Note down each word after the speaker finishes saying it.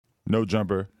No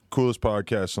Jumper, coolest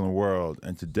podcast in the world.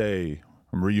 And today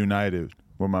I'm reunited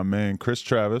with my man Chris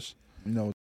Travis. You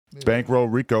know, Bankroll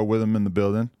Rico with him in the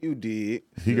building. You did.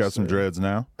 He got some dreads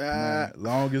now. man,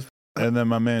 longest. And then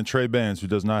my man Trey Bands, who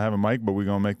does not have a mic, but we're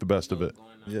going to make the best of it.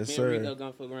 Yes, Me sir. and Rico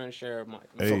gonna fuck around and share a mic.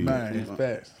 Hey. Man, big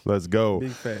facts. Let's go.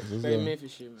 Big facts. Let's Straight go.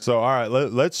 Memphis shit, man. So, all right,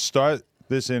 let's start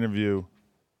this interview.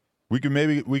 We can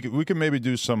maybe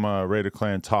do some Raider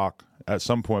Clan talk at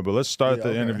some point, but let's start Yeah, the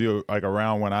okay. interview like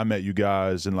around when I met you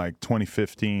guys in like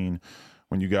 2015,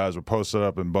 when you guys were posted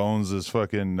up in Bones'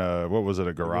 fucking what was it,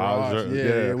 a garage?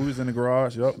 Yeah, we was in the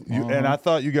garage. Yup. And I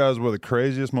thought you guys were the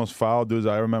craziest, most foul dudes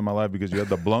I ever met in my life because you had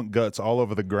the blunt guts all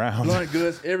over the ground. blunt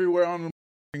goods everywhere on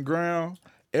the ground,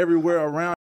 everywhere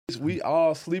around. We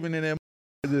all sleeping in that,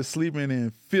 just sleeping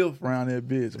in filth around that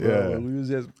bitch, bro. Yeah. We was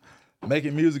just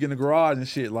making music in the garage and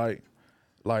shit. Like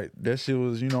that shit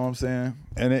was, you know what I'm saying?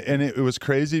 And it was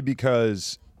crazy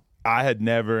because I had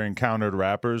never encountered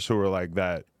rappers who were like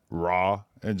that raw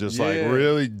and just like Yeah.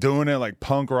 really doing it like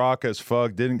punk rock as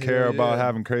fuck, didn't care Yeah, about yeah.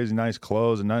 having crazy nice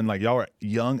clothes and nothing. Like y'all were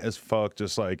young as fuck,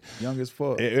 just like Young as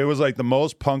fuck. it was like the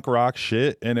most punk rock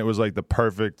shit, and it was like the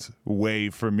perfect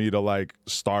way for me to like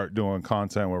start doing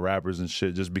content with rappers and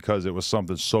shit, just because it was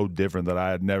something so different that I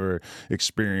had never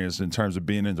experienced in terms of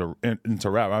being into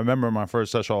rap. I remember my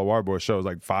first Session All Water Boy show was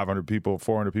like 500 people,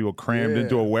 400 people crammed Yeah.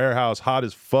 into a warehouse, hot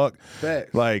as fuck.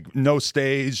 Facts. Like no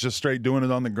stage, just straight doing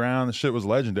it on the ground. The shit was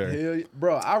legendary. Hell, yeah.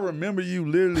 Bro, I remember you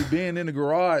literally being in the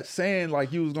garage saying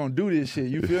like you was gonna do this shit.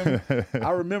 You feel me?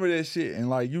 I remember that shit, and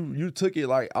like you took it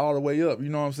like all the way up. You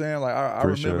know what I'm saying? Like I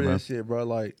Appreciate remember it, man. that shit, bro.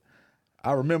 Like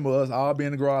I remember us all being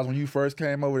in the garage when you first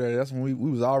came over there. That's when we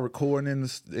was all recording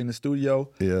in the studio,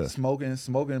 Yeah.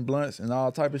 smoking blunts and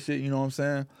all type of shit. You know what I'm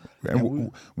saying?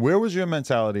 And where was your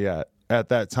mentality at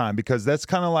that time? Because that's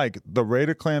kind of like the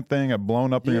Raider Clan thing had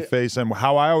blown up in your Yeah. face. And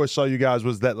how I always saw you guys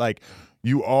was that like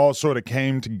you all sort of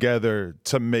came together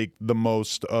to make the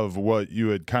most of what you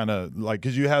had kind of like,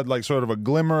 because you had like sort of a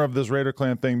glimmer of this Raider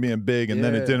Clan thing being big, and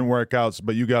then it Yeah. didn't work out.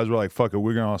 But you guys were like, fuck it,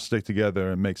 we're going to all stick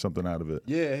together and make something out of it.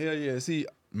 Yeah, hell yeah. See,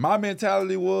 my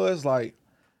mentality was like,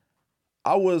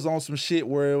 I was on some shit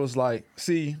where it was like,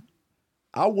 see,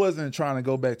 I wasn't trying to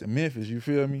go back to Memphis, you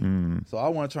feel me? So I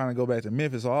wasn't trying to go back to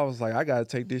Memphis. So I was like, I gotta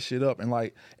take this shit up. And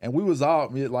we was all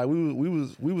like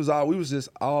we was just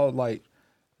all like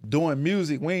doing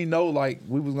music. We ain't know like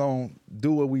we was gonna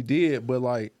do what we did, but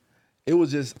like it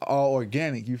was just all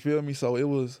organic, you feel me? So it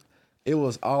was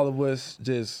all of us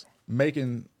just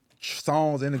making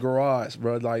songs in the garage,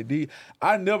 bro. Like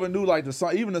I never knew like the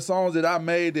song, even the songs that I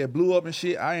made that blew up and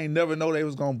shit. I ain't never know they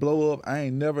was gonna blow up. I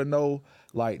ain't never know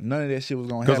like none of that shit was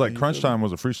gonna happen. Because like you Crunch feel me? Time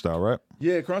was a freestyle, right?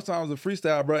 Yeah, Crunch Time was a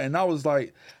freestyle, bro. And I was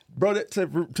like, bro,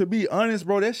 to be honest,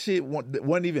 bro, that shit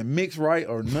wasn't even mixed right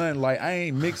or nothing. Like I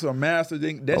ain't mixed or mastered. That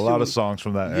A shit lot of was, songs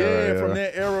from that yeah, era. from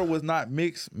that era was not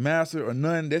mixed, mastered or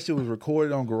nothing. That shit was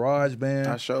recorded on GarageBand.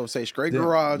 I show say straight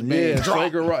garage, man. Yeah, Drop.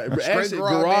 straight garage. Straight Actually,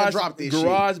 garage, drop this shit.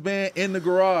 garage band in the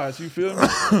garage. You feel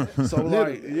me? So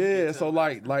like, yeah. So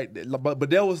like, but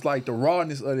that was like the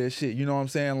rawness of that shit. You know what I'm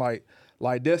saying?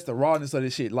 Like that's the rawness of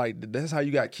this shit. Like that's how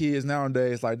you got kids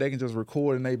nowadays. Like they can just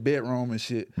record in their bedroom and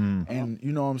shit. And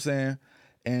you know what I'm saying?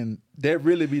 And that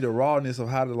really be the rawness of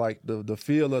how to like the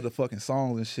feel of the fucking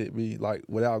songs and shit be like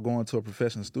without going to a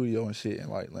professional studio and shit and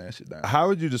like laying shit down. How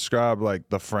would you describe like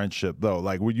the friendship though?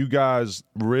 Like, were you guys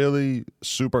really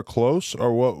super close,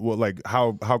 or what like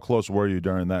how close were you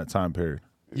during that time period?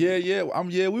 Yeah.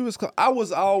 We was. I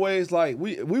was always like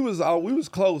we was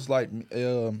close. Like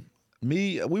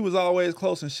me, we was always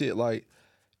close and shit. Like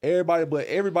everybody, but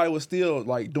everybody was still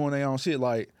like doing their own shit.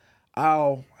 Like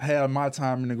I'll have my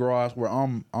time in the garage where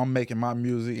I'm making my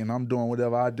music and I'm doing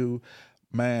whatever I do.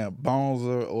 Man, Bones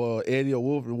or Eddie or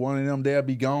Wolf, one of them, they'll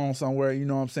be gone somewhere. You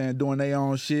know what I'm saying, doing their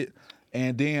own shit.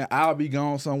 And then I'll be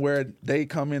gone somewhere. They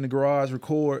come in the garage,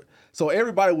 record. So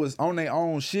everybody was on their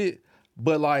own shit.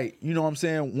 But like, you know what I'm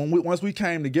saying? Once we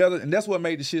came together, and that's what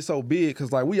made the shit so big,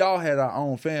 cause like we all had our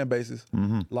own fan bases,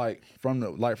 like from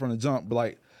the jump,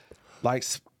 but like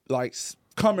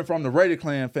coming from the Raider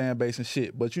Clan fan base and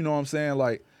shit. But you know what I'm saying?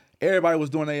 Like everybody was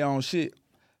doing their own shit.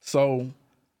 So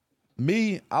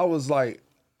me, I was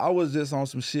just on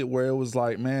some shit where it was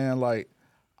like, man, like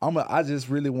I just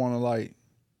really want to like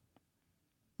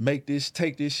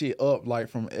take this shit up like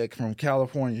from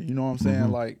California. You know what I'm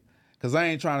saying? Like. Cause I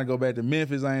ain't trying to go back to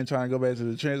Memphis. I ain't trying to go back to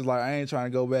the trenches. Like I ain't trying to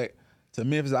go back to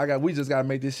Memphis. We just gotta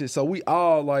make this shit. So we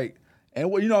all like,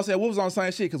 and you know what I'm saying? We was on the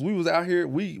same shit because we was out here.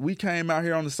 We came out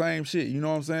here on the same shit. You know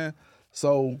what I'm saying?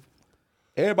 So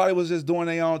everybody was just doing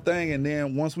their own thing. And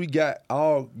then once we got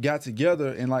together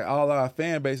and like all our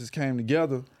fan bases came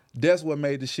together, that's what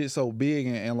made the shit so big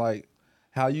and like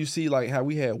how you see like how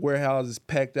we had warehouses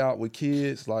packed out with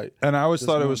kids like. And I always just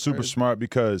thought it going was super crazy. smart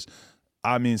because,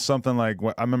 I mean, something like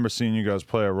I remember seeing you guys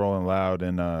play at Rolling Loud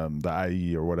in the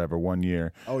IE or whatever one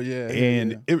year. Oh yeah,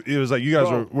 And yeah. it was like you guys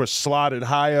Bro. were slotted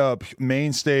high up,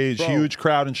 main stage, Bro. huge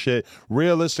crowd and shit.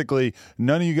 Realistically,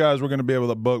 none of you guys were going to be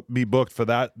able to be booked for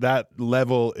that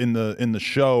level in the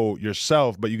show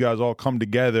yourself. But you guys all come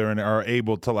together and are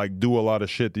able to like do a lot of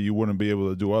shit that you wouldn't be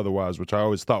able to do otherwise, which I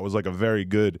always thought was like a very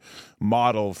good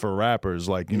model for rappers.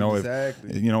 Like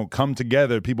Exactly. if come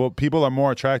together, people are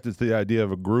more attracted to the idea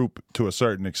of a group to a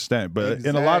certain extent. But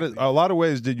in a lot of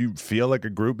ways, did you feel like a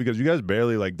group because you guys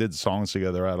barely like did songs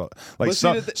together at all? Like But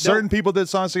see, certain people did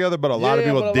songs together, but a lot of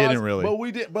people didn't really. But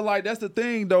we did. But like that's the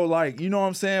thing though. Like you know what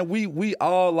I'm saying. We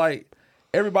all like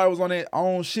everybody was on their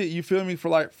own shit. You feel me? For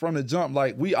like from the jump.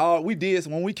 Like we did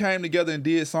when we came together and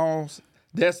did songs.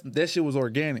 That shit was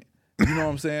organic. You know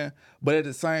what I'm saying? But at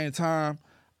the same time,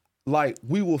 like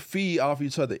we will feed off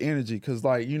each other energy because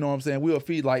like you know what I'm saying. We will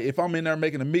feed like if I'm in there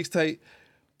making a mixtape.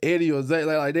 Eddie or Zay,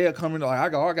 like they'll come in like I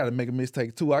gotta make a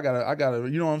mistake too. I gotta,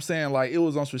 you know what I'm saying? Like it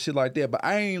was on some shit like that. But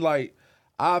I ain't like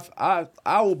I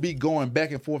will be going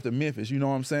back and forth to Memphis. You know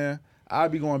what I'm saying? I'll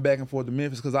be going back and forth to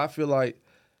Memphis because I feel like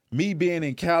me being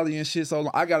in Cali and shit so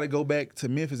long, I gotta go back to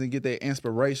Memphis and get that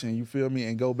inspiration. You feel me?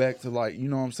 And go back to like you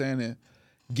know what I'm saying and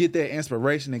get that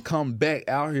inspiration and come back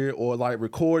out here or like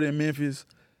record in Memphis.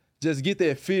 Just get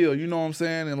that feel. You know what I'm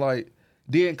saying? And like.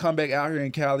 Then come back out here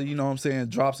in Cali, you know what I'm saying,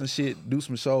 drop some shit, do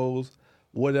some shows,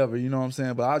 whatever, you know what I'm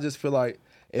saying? But I just feel like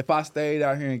if I stayed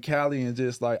out here in Cali and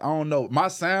just like, I don't know, my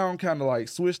sound kind of like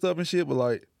switched up and shit, but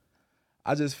like,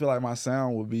 I just feel like my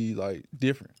sound would be like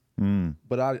different.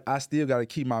 But I still got to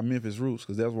keep my Memphis roots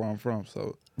because that's where I'm from,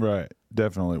 so. Right,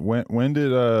 definitely. When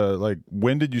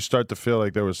did you start to feel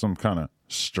like there was some kind of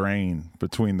strain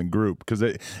between the group? Because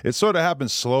it sort of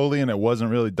happened slowly and it wasn't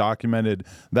really documented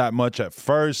that much at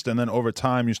first, and then over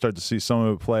time you start to see some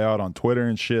of it play out on Twitter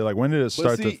and shit. Like when did it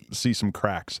start to see some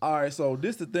cracks? All right, so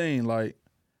this the thing, like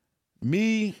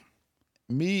me,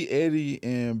 Eddie,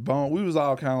 and Bone, we was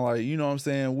all kind of like, you know what I'm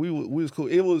saying? We was cool.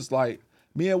 It was like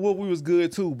me and Wolf, we was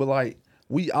good too, but like.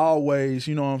 We always,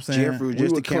 you know what I'm saying? Jeffrey was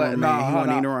just the cameraman. He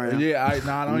wasn't even around. Yeah,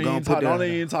 don't even talk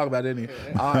about that.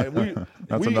 All right,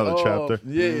 That's another chapter.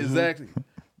 Yeah, exactly.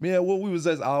 Me and we was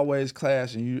just always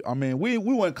clashing. I mean, we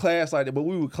wouldn't clash like that, but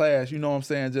we would clash. You know what I'm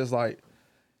saying? Just like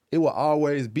it would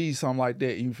always be something like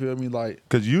that. You feel me? Like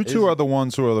because you two are the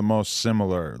ones who are the most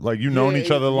similar. Like you've known each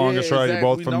other the longest, right? You're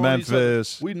both from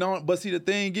Memphis. We know, but see the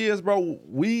thing is, bro,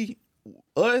 we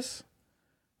was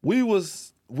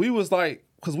like.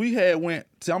 Cause we had went.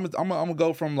 See, I'm gonna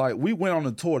go from like we went on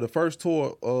the tour. The first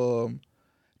tour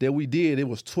that we did, it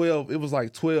was 12. It was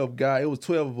like 12 guys. It was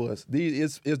 12 of us.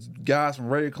 It's guys from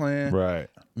Raider Clan, right?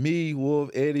 Me,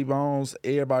 Wolf, Eddie Bones,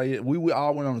 everybody. We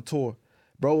all went on the tour,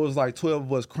 bro. It was like 12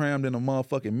 of us crammed in a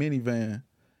motherfucking minivan,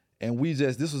 and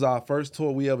this was our first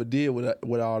tour we ever did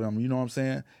with all them. You know what I'm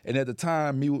saying? And at the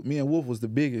time, me and Wolf was the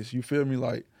biggest. You feel me?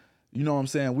 Like, you know what I'm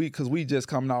saying? Cause we just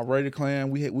coming out Raider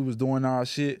Clan. We was doing our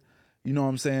shit. You know what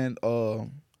I'm saying? We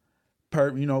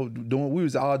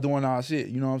was all doing our shit,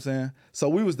 you know what I'm saying? So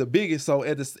we was the biggest. So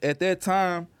at that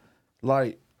time,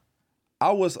 like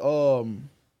I was out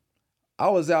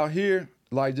here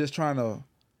like just trying to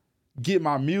get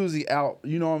my music out,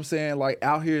 you know what I'm saying? Like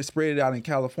out here, spread it out in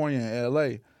California and LA.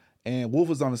 And Wolf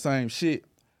was on the same shit.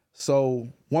 So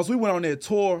once we went on that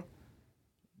tour,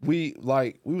 we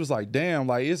was like, damn,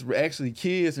 like it's actually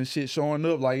kids and shit showing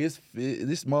up. Like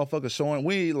this motherfucker showing.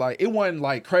 It wasn't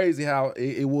like crazy how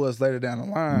it was later down the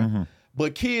line,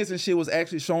 but kids and shit was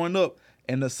actually showing up.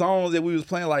 And the songs that we was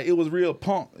playing, like it was real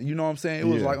punk. You know what I'm saying?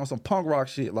 It was like on some punk rock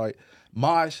shit, like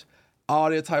Mosh, all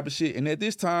that type of shit. And at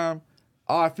this time,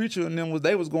 our Future and them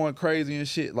they was going crazy and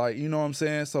shit. Like you know what I'm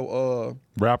saying? So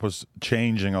rap was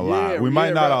changing a lot. We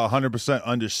might not 100%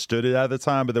 understood it at the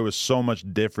time, but there was so much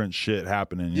different shit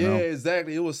happening. You know?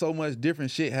 Exactly. It was so much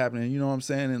different shit happening. You know what I'm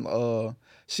saying? And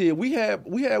shit, we had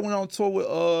went on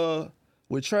tour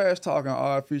with Trash Talk and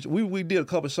our Future. We did a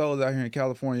couple shows out here in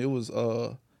California. It was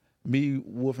me,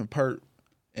 Wolf, and Pert,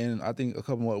 and I think a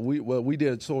couple more. We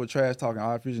did a tour with Trash Talk and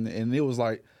our Future, and it was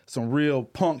like some real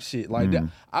punk shit like that.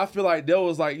 I feel like that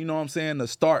was like, you know what I'm saying, the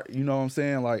start, you know what I'm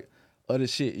saying, like of the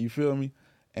shit, you feel me?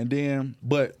 And then,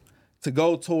 but to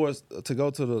go to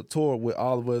the tour with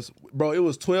all of us, bro, it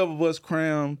was 12 of us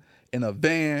crammed in a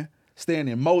van, staying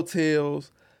in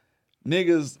motels,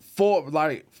 niggas four,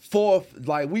 like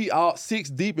we all 6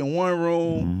 deep in one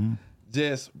room,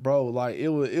 just, bro, like it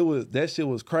was, that shit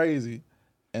was crazy.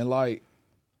 And like,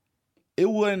 it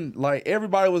wasn't, like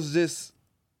everybody was just,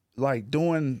 like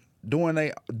doing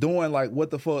like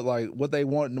what the fuck, like what they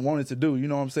wanted to do. You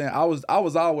know what I'm saying? I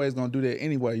was always gonna do that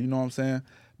anyway. You know what I'm saying?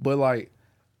 But like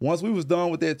once we was done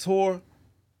with that tour,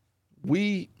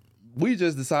 we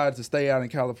just decided to stay out in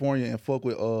California and fuck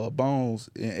with Bones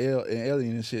and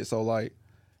Alien and shit. So like,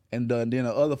 and then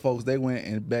the other folks, they went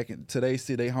and back to their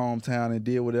city, their hometown, and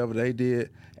did whatever they did.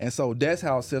 And so that's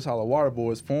how Sesh Holla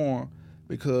Waterboys formed,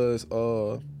 because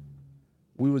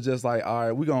we was just like,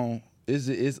 all right,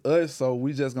 it's us, so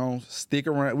we just gonna stick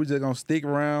around. We just gonna stick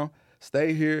around,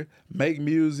 stay here, make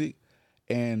music,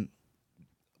 and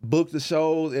book the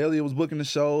shows. Elliot was booking the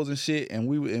shows and shit, and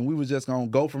we was just gonna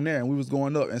go from there, and we was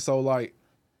going up. And so like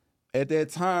at that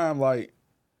time, like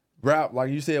rap,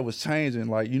 like you said, was changing.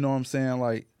 Like, you know what I'm saying?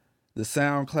 Like the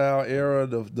SoundCloud era,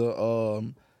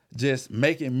 the just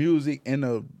making music in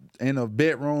a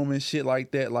bedroom and shit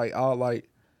like that. Like all like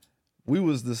we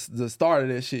was the start of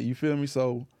that shit. You feel me?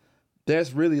 So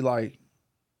that's really like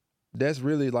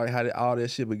how all that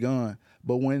shit begun.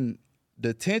 But when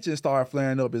the tension started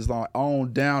flaring up, it's like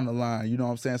on down the line. You know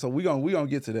what I'm saying? So we gonna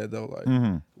get to that though.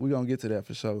 Like we gonna get to that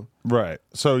for sure. Right.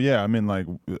 So yeah, I mean, like,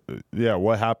 yeah,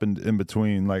 what happened in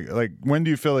between? Like when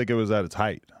do you feel like it was at its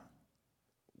height?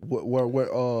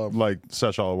 What like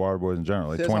Sesh Holla Waterboys in general,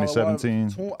 like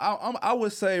 2017. I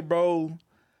would say, bro,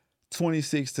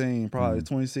 2016, probably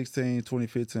 2016,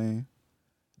 2015.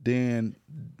 Then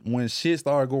when shit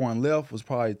started going left was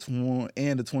probably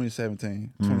end of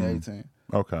 2017, 2018.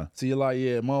 Okay. So you're like,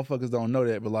 yeah, motherfuckers don't know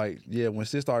that, but like, yeah, when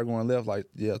shit started going left, like,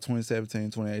 yeah,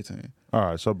 2017, 2018. All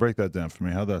right, so break that down for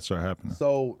me. How'd that start happening?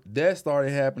 So that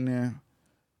started happening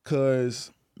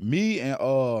because me and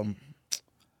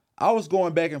I was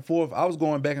going back and forth.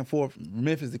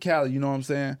 Memphis to Cali, you know what I'm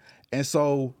saying? And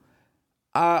so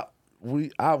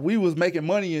we was making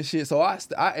money and shit, so I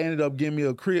ended up getting me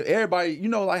a crib. Everybody, you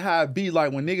know, like how it be,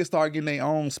 like when niggas start getting their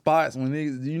own spots, when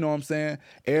niggas, you know what I'm saying,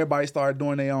 everybody started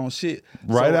doing their own shit.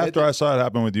 Right, so after I saw it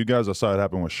happen with you guys, I saw it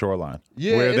happen with Shoreline.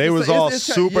 Yeah, where they was all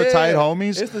super tight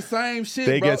homies. It's the same shit,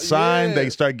 They bro. get signed, they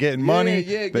start getting money,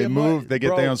 they move, they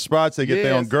get their own spots, they get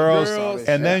their own girls,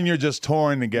 and then you're just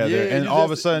touring together, and all of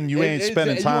a sudden you ain't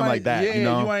spending time like that, yeah, you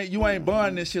know? You ain't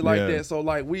bonding and shit like that. So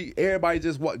like everybody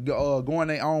just going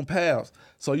their own paths.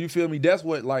 So you feel me? That's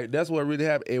what really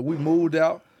happened. And we moved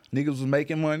out. Niggas was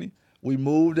making money. We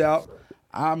moved out.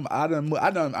 I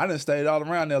done stayed all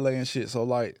around LA and shit. So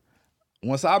like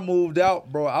once I moved out,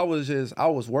 bro, I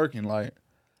was working. Like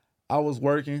I was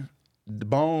working. The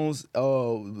Bones,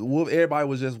 everybody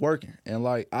was just working. And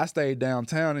like I stayed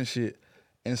downtown and shit.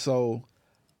 And so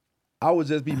I would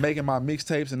just be making my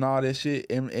mixtapes and all that shit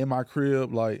in my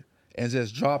crib, like, and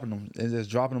just dropping them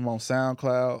on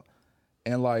SoundCloud.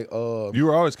 And like you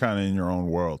were always kind of in your own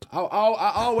world. I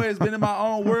always been in my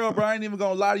own world, bro. I ain't even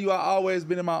gonna lie to you. I always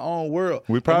been in my own world.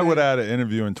 We probably would have had an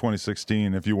interview in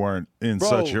 2016 if you weren't in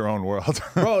such your own world.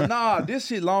 Bro, nah, this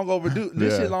shit long overdue.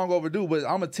 Shit long overdue. But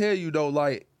I'm gonna tell you though,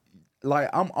 like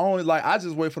I'm only like I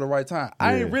just wait for the right time.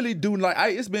 I ain't really do like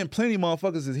it's been plenty of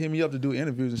motherfuckers that hit me up to do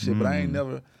interviews and shit, but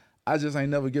I just ain't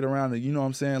never get around to, you know what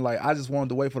I'm saying? Like, I just wanted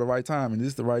to wait for the right time, and this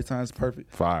is the right time. It's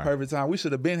perfect. Fire. Perfect time. We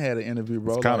should have been had an interview,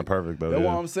 bro. It's kind of perfect, though. That's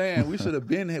what I'm saying. We should have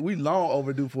been, we long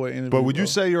overdue for an interview. But would you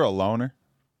say you're a loner?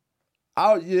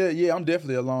 Yeah, I'm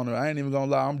definitely a loner. I ain't even gonna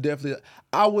lie.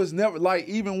 I was never, like,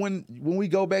 even when we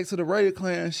go back to the Radio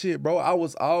Clan shit, bro, I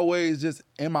was always just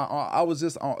in my own, I was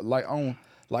just on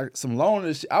some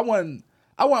loner shit. I wasn't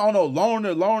on no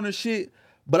loner shit.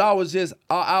 But I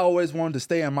always wanted to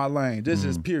stay in my lane.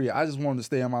 Just period. I just wanted to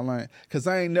stay in my lane. Because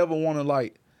I ain't never want to,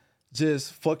 like,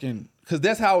 just fucking... Because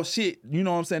that's how shit, you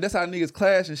know what I'm saying? That's how niggas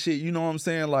clash and shit, you know what I'm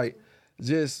saying? Like,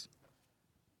 just,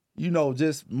 you know,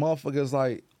 just motherfuckers,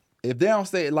 like, if they don't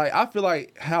stay... Like, I feel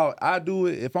like how I do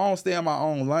it, if I don't stay in my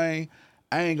own lane,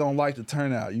 I ain't gonna like the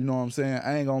turnout, you know what I'm saying?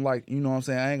 I ain't gonna like, you know what I'm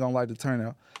saying? I ain't gonna like the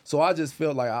turnout. So I just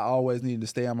felt like I always needed to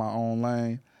stay in my own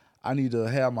lane. I need to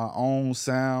have my own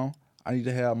sound. I need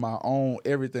to have my own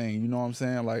everything, you know what I'm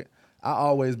saying? Like, I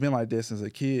always been like that since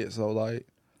a kid, so like,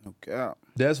 okay,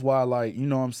 that's why, like, you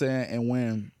know what I'm saying? And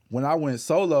when I went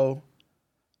solo,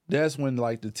 that's when,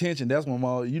 like, the tension, that's when,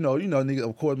 you know, niggas,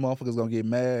 of course, motherfuckers gonna get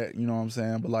mad, you know what I'm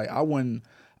saying? But like, I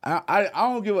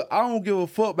don't give a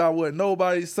fuck about what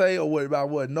nobody say or about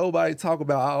what nobody talk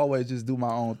about. I always just do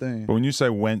my own thing. But when you say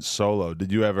went solo,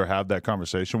 did you ever have that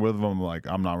conversation with them? Like,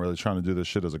 I'm not really trying to do this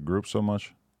shit as a group so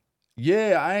much.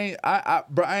 Yeah, I'm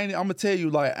gonna tell you,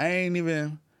 like, I ain't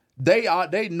even,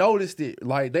 they noticed it.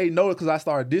 Like, they know it because I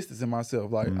started distancing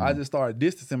myself. Like, I just started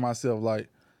distancing myself, like,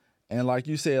 and like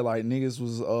you said, like, niggas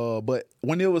was, but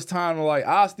when it was time to, like,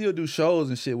 I still do shows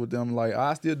and shit with them. Like,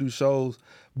 I still do shows,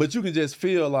 but you can just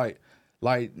feel, like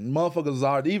like motherfuckers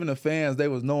are, even the fans, they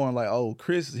was knowing like, oh,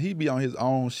 Chris, he be on his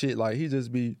own shit. Like he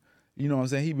just be, you know what I'm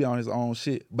saying? He be on his own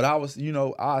shit. But I was, you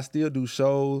know, I still do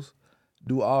shows,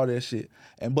 do all that shit.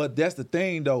 But that's the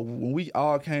thing though, when we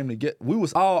all came together, we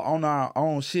was all on our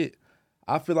own shit.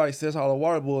 I feel like Session Hall of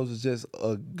Water Boys was just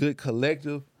a good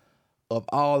collective of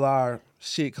all our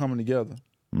shit coming together.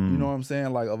 You know what I'm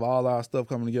saying? Like of all our stuff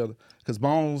coming together. Cause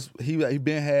Bones, they had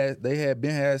been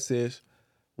had Sesh,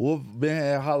 Wolf been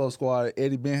had Hollow Squad,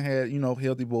 Eddie been had, you know,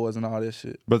 Healthy Boys and all that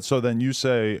shit. But so then you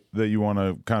say that you want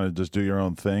to kind of just do your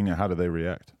own thing, and how do they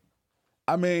react?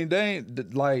 I mean, they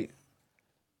ain't like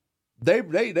they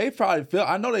probably felt.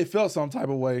 I know they felt some type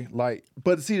of way. Like,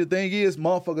 but see, the thing is,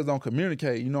 motherfuckers don't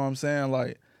communicate. You know what I'm saying?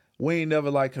 Like, we ain't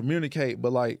never like communicate,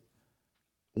 but like,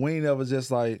 we ain't never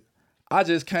just like. I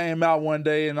just came out one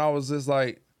day and I was just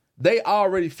like, they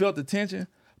already felt the tension,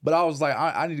 but I was like,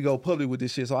 I need to go public with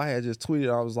this shit. So I had just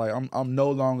tweeted. I was like, I'm no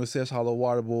longer Session Hall of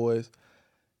Water Boys.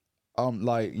 I'm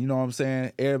like, you know what I'm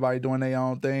saying? Everybody doing their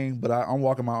own thing, but I'm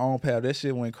walking my own path. That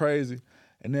shit went crazy.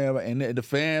 And the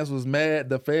fans was mad.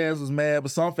 The fans was mad,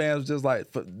 but some fans was just like,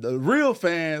 the real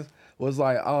fans was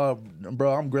like, oh,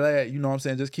 bro, I'm glad, you know what I'm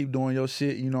saying? Just keep doing your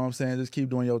shit, you know what I'm saying? Just keep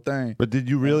doing your thing. But did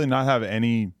you really not have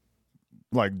any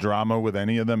like drama with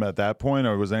any of them at that point,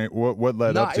 or was any what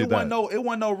led up to that? It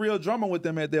wasn't no real drama with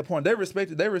them at that point. They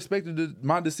respected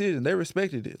my decision. They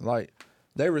respected it. Like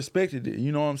they respected it.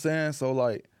 You know what I'm saying? So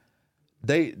like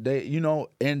they you know,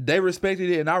 and they respected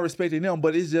it, and I respected them.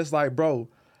 But it's just like, bro,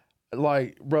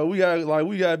 we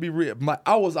gotta be real.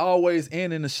 I was always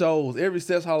in the shows. Every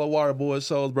Session Hall of Water Boys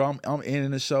shows, bro. I'm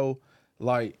in the show.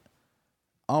 Like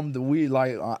I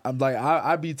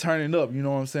be turning up, you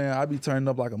know what I'm saying? I be turning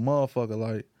up like a motherfucker.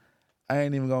 Like, I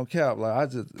ain't even gonna cap.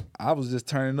 Like, I was just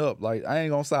turning up. Like, I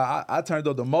ain't gonna say I turned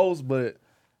up the most, but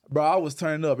bro, I was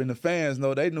turning up, and the fans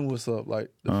know, they knew what's up. Like,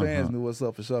 the fans knew what's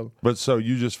up for sure. But so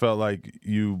you just felt like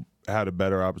you had a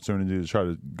better opportunity to try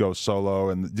to go solo,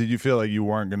 and did you feel like you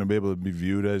weren't going to be able to be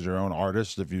viewed as your own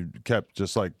artist if you kept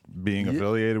just like being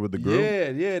affiliated with the group?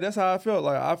 Yeah, that's how I felt.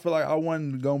 Like, I feel like I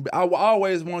wasn't gonna be. I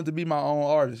always wanted to be my own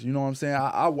artist. You know what I'm saying?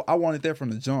 I wanted that from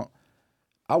the jump.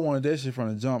 I wanted that shit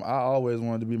from the jump. I always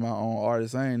wanted to be my own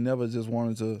artist. I ain't never just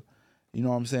wanted to, you know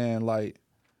what I'm saying, like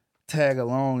tag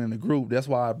along in the group. That's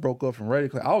why I broke up from Radio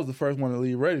Clan. I was the first one to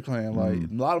leave Radio Clan. Like,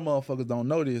 a lot of motherfuckers don't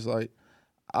know this. Like,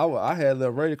 I had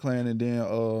left Radio Clan, and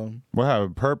then what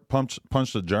happened? Perp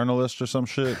punched a journalist or some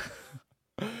shit?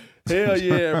 Hell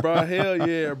yeah,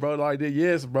 bro. Like that,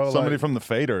 yes, bro. Somebody like, from the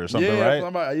Fader or something,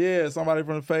 right? Somebody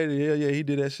from the Fader. Hell yeah, he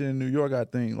did that shit in New York, I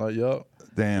think. Like, yup.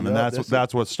 Damn, and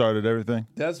that's what started everything?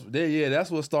 That's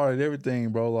what started everything,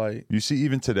 bro. Like, you see,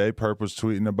 even today, Perp was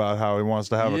tweeting about how he wants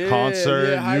to have a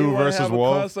concert, you versus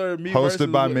Wolf,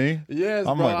 hosted by me. Yes,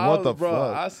 I'm bro. like, what the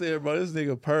fuck? I said, bro, this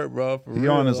nigga Perp, bro, for real. He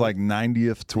on his like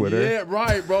 90th Twitter. Yeah,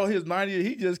 right, bro. His 90th,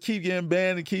 he just keep getting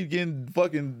banned and keep getting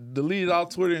fucking deleted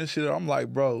off Twitter and shit. I'm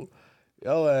like, bro.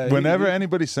 Whenever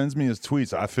anybody sends me his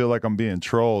tweets, I feel like I'm being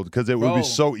trolled because it would be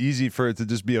so easy for it to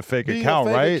just be a fake account,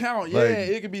 right? Account. Yeah,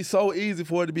 it could be so easy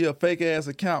for it to be a fake ass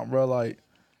account, bro.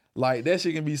 Like that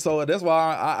shit can be so. That's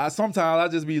why I sometimes I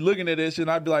just be looking at that shit and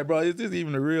I be like, bro, is this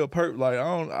even a real Perp? Like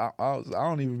I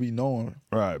don't even be knowing.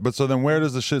 Right, but so then where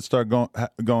does the shit start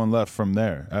going left from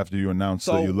there after you announced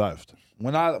that you left?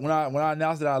 When I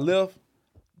announced that I left,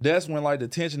 that's when like the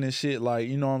tension and shit, like,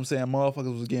 you know what I'm saying,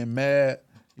 motherfuckers was getting mad.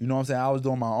 You know what I'm saying? I was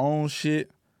doing my own shit.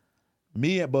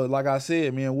 But like I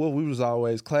said, me and Wolf, we was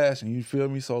always clashing. You feel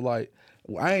me? So like,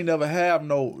 I ain't never have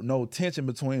no tension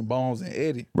between Bones and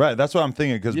Eddie. Right, that's what I'm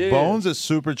thinking. Because Bones is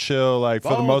super chill, like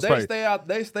Bones, for the most part.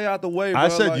 They stay out the way. Bro. I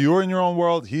said like, you're in your own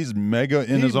world. He's mega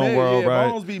in his own world, right?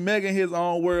 Bones be mega in his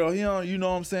own world. He don't, you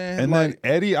know what I'm saying? And like,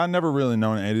 then Eddie, I never really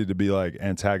known Eddie to be like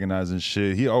antagonizing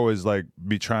shit. He always like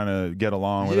be trying to get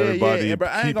along with everybody. Yeah, but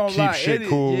I ain't gonna keep lie. shit Eddie,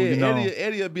 cool. You know?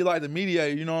 Eddie'll be like the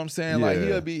mediator. You know what I'm saying? Like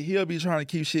he'll be trying to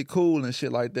keep shit cool and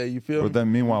shit like that. You feel me? But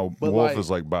then meanwhile, Wolf is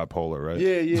like bipolar, right?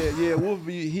 Yeah. Wolf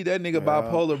be that nigga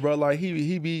bipolar, bro. Like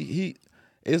he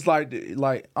it's like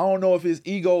I don't know if it's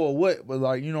ego or what, but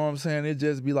like, you know what I'm saying, it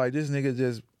just be like this nigga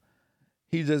just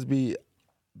be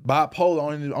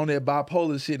bipolar on that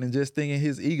bipolar shit and just thinking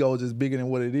his ego is just bigger than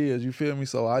what it is. You feel me?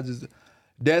 So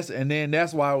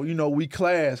that's why, you know, we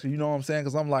clash, you know what I'm saying?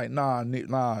 Because I'm like, nah, it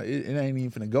ain't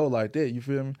even finna go like that. You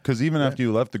feel me? Because even after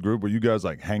you left the group, were you guys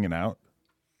like hanging out?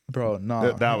 Bro,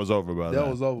 nah. That was over by then. That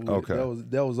was over with. Okay.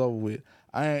 That was over with.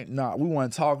 We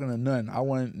weren't talking to nothing. I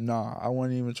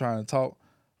wasn't even trying to talk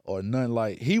or nothing.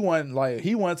 Like he wasn't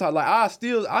talking. Like I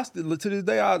still to this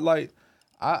day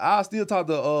I still talk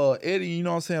to Eddie, you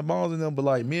know what I'm saying, Bones and them, but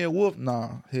like me and Wolf,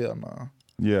 hell nah.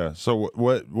 Yeah. So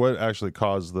what actually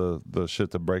caused the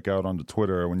shit to break out onto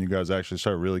Twitter when you guys actually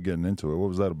started really getting into it? What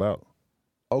was that about?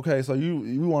 Okay, so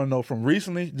you want to know from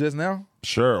recently, just now?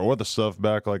 Sure. Or the stuff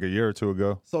back like a year or two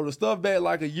ago? So the stuff back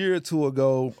like a year or two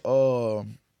ago, all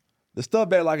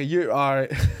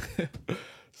right.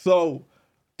 So,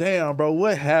 damn, bro,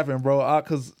 what happened, bro?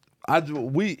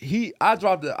 He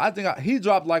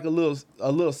dropped like a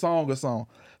little song or something.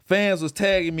 Fans was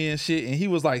tagging me and shit, and he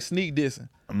was like sneak dissing.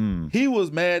 He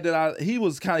was mad that he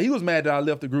was mad that I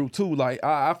left the group too. Like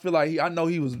I feel like I know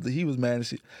he was mad and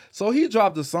shit. So he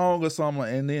dropped a song or something,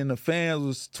 and then the fans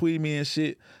was tweeting me and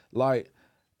shit. Like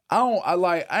I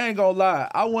ain't gonna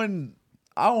lie, I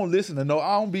don't listen to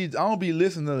I don't be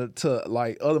listening to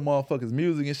like other motherfuckers'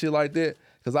 music and shit like that,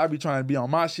 cause I be trying to be on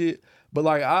my shit. But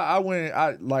like I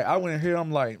went here,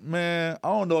 I'm like, man, I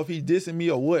don't know if he dissing me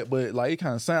or what, but like it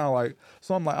kind of sound like,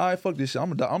 so I'm like, all right, fuck this shit.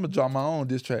 I'm gonna drop my own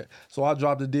diss track. So I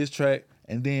dropped the diss track,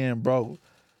 and then bro,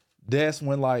 that's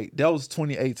when like that was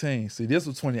 2018. See, this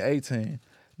was 2018.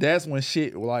 That's when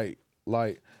shit like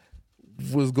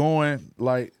was going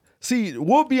like, see,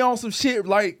 we'll be on some shit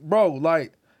like, bro,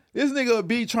 like this nigga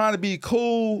be trying to be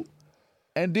cool.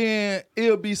 And then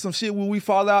it'll be some shit when we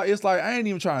fall out. It's like, I ain't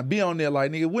even trying to be on there.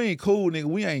 Like, nigga, we ain't cool, nigga.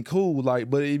 We ain't cool. Like,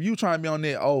 but if you trying to be on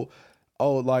there,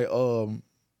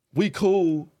 we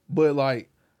cool, but like,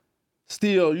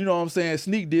 still, you know what I'm saying,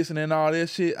 sneak dissing and all that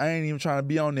shit, I ain't even trying to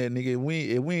be on that, nigga.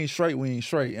 If we ain't straight, we ain't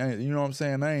straight. You know what I'm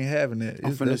saying? I ain't having that.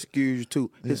 I'm finna excuse you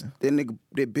too. Yeah.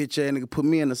 That bitch ass nigga put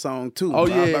me in the song too. Oh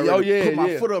yeah, put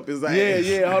my foot up his ass.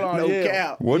 Yeah, hold on. No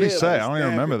cap. What'd he say? I don't even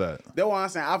remember that. That's what I'm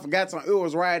saying. I forgot something. It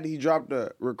was right. He dropped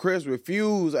the Request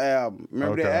Refuse album.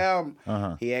 Remember that album?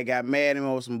 Uh-huh. He had got mad at him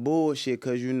over some bullshit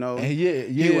because you know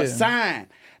he was signed.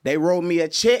 They wrote me a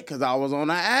check because I was on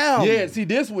the album. Yeah, see,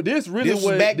 this was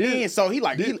back then. So he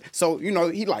like,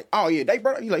 oh yeah, they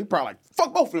brought. He probably like,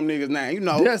 fuck both of them niggas now. You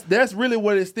know, that's really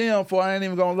what it stemmed for. I ain't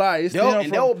even gonna lie. It stemmed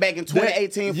and that was back in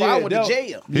 2018 before I went to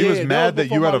jail. He was mad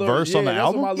that you had a verse on the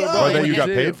album, or that you got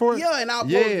paid for it. Yeah, and I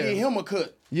was supposed to get him a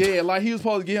cut. Yeah, like he was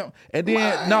supposed to get him. And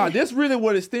then, this really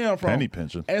what it stemmed from. Penny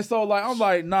pinching. And so like, I'm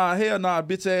like, nah, hell nah,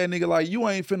 bitch ass nigga. Like, you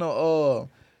ain't finna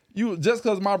you just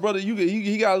cause my brother,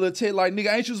 he got a little check, like,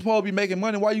 nigga, ain't you supposed to be making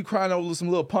money? Why you crying over some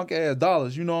little punk ass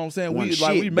dollars? You know what I'm saying?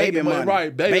 We making money,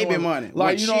 right? Baby money.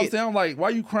 Like, you know what I'm saying? I'm like, why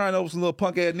you crying over some little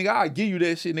punk ass nigga? I give you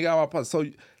that shit, nigga, out my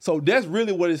pocket. So that's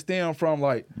really what it stemmed from,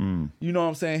 like, you know what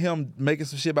I'm saying? Him making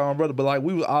some shit about my brother, but like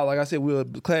we were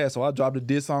class, so I dropped a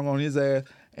diss song on his ass,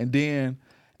 and then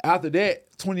after that,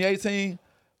 2018,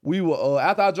 we were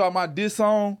after I dropped my diss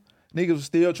song. Niggas was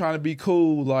still trying to be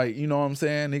cool, like, you know what I'm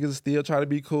saying? Niggas was still trying to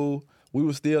be cool. We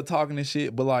was still talking and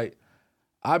shit, but like,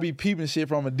 I be peeping shit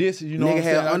from a distance, you know what I'm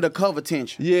saying? Nigga had undercover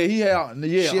tension. Yeah, he had,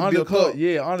 undercover.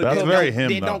 Yeah, undercover. That's very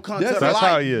him, though. Don't come to the light. That's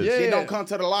how he is. Yeah. It don't come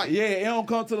to the light. Yeah, it don't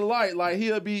come to the light. Like,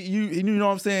 he'll be, you know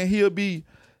what I'm saying? He'll be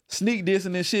sneak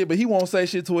dissing and shit, but he won't say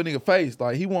shit to a nigga face.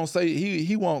 Like, he won't say,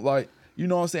 he won't, like, you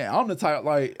know what I'm saying? I'm the type,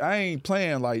 like, I ain't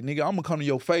playing, like, nigga, I'm gonna come to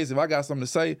your face if I got something to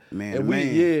say. Man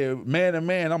to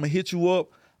man, I'm gonna hit you up.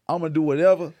 I'm gonna do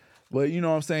whatever. But you know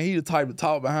what I'm saying? He the type to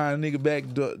talk behind a nigga back,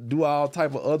 do all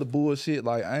type of other bullshit.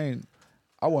 Like,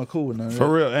 I wasn't cool with none of that.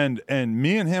 For real. And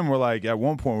me and him were like, at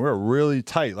one point, we were really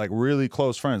tight, like really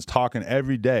close friends, talking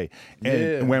every day.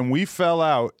 And when we fell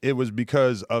out, it was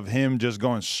because of him just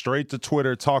going straight to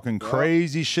Twitter, talking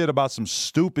crazy shit about some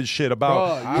stupid shit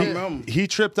about. He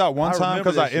tripped out one time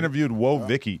because I interviewed Woe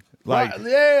Vicky. Like,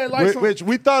 which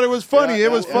we thought it was funny.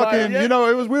 It was fucking, you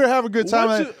know, we were having a good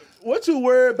time. What you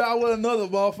worried about what another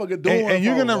motherfucker doing? And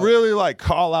you're gonna really like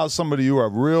call out somebody you are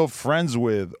real friends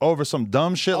with over some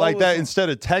dumb shit like that instead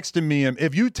of texting me. And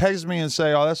if you text me and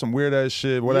say, "Oh, that's some weird ass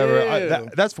shit,"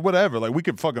 whatever, that's whatever. Like, we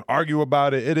could fucking argue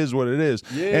about it. It is what it is.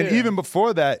 Yeah. And even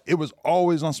before that, it was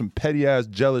always on some petty ass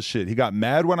jealous shit. He got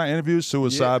mad when I interviewed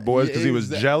Suicide Boys because he was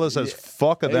jealous as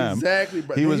fuck of them. Exactly,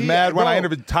 bro. He was mad when I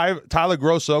interviewed Tyler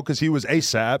Grosso because he was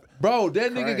ASAP. Bro,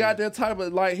 that nigga got that type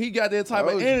of he got that type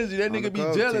of energy. That nigga be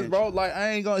jealous, bro. Like,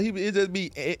 I ain't gonna. It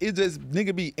just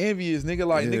nigga be envious, nigga.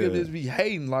 Like, nigga just be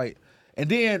hating, like. And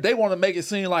then they want to make it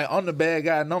seem like I'm the bad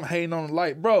guy and I'm hating on,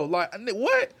 like, bro, like,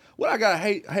 what? What I gotta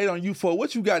hate on you for?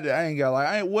 What you got that I ain't got? Like,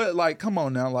 I ain't what? Like, come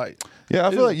on now, like. Yeah,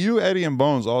 I feel like you, Eddie, and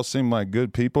Bones all seem like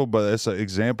good people, but it's an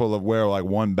example of where like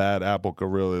one bad apple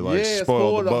could really like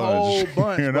spoil the whole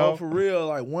bunch, you know? Bro, for real.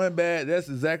 Like, one bad, that's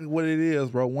exactly what it is,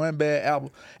 bro. One bad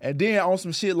apple. And then on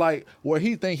some shit like where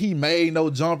he think he made no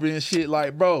jumper and shit,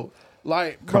 like, bro,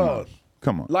 like, bro.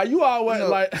 Come on. Like, you always,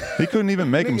 like. He couldn't even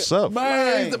make himself.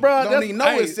 Man, bro, don't even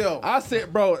know himself. I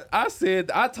told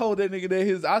that nigga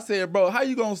that I said, bro, how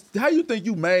you think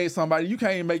you made somebody? You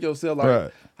can't even make yourself, like.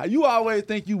 Right. You always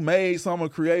think you made something or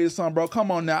created something, bro.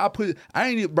 Come on now.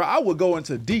 I would go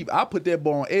into deep. I put that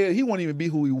boy on air. He wouldn't even be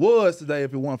who he was today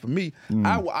if it wasn't for me.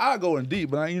 I go in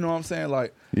deep, but you know what I'm saying?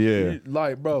 Like, yeah.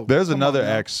 Like, bro. There's another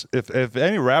X. If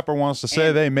any rapper wants to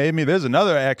say they made me, there's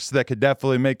another X that could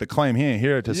definitely make the claim. He ain't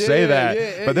here to say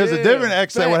that. But there's a different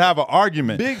X that would have an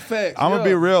argument. Big facts. I'm going to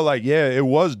be real. Like, yeah, it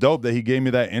was dope that he gave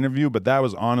me that interview, but that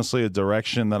was honestly a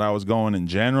direction that I was going in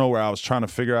general, where I was trying to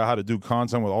figure out how to do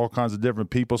content with all kinds of different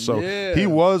people. So he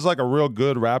was like a real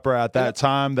good rapper at that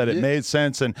time, that it made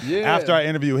sense. And after I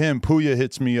interview him, Puya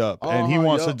hits me up and he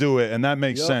wants to do it. And that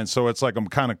makes sense. So it's like I'm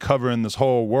kind of covering this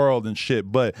whole world and shit.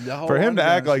 But for him to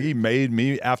act like he made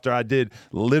me after I did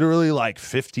literally like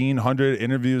 1,500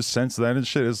 interviews since then and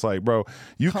shit, it's like, bro,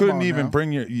 you couldn't even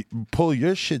pull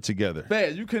your shit together.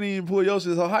 Bad, you couldn't even pull your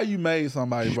shit. So how you made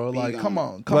somebody, bro? Like, come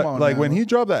on. Like when he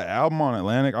dropped that album on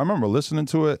Atlantic, I remember listening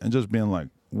to it and just being like,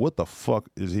 what the fuck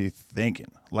is he thinking?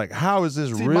 Like, how is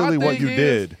this really what you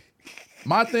did?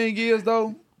 My thing is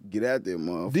though, get out there,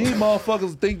 motherfucker. These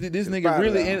motherfuckers think that this nigga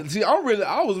really.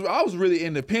 I was really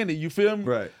independent. You feel me?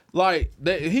 Right. Like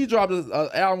he dropped an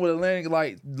album with Atlantic,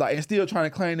 like and still trying to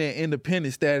claim that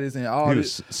independent status and all. He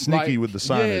was sneaky with the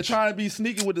signage. Yeah, trying to be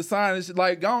sneaky with the signage.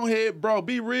 Like, go ahead, bro.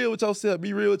 Be real with yourself.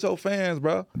 Be real with your fans,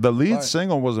 bro. The lead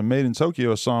single was a Made in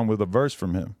Tokyo song with a verse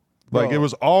from him. Like, it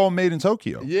was all Made in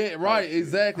Tokyo. Yeah, right,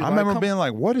 exactly. I remember being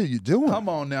like, what are you doing? Come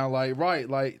on now, like, right.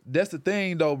 Like, that's the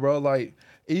thing, though, bro. Like,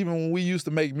 even when we used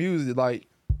to make music,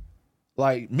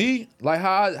 like me, like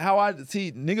how I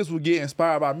see niggas would get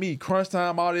inspired by me. Crunch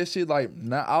Time, all that shit, like,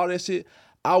 not all that shit.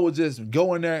 I would just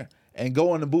go in there and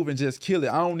go in the booth and just kill it.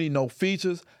 I don't need no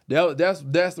features. That's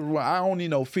the rule. I don't need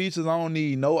no features. I don't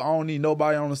need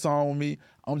nobody on the song with me.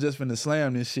 I'm just finna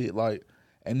slam this shit, like.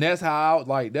 And that's how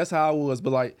I was.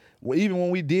 But like, even when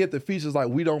we did the features, like,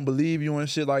 We Don't Believe You and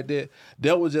shit like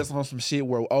that was just on some shit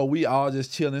where, we all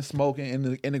just chilling,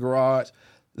 smoking in the garage.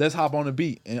 Let's hop on the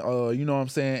beat, and you know what I'm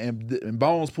saying. And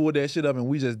Bones pulled that shit up, and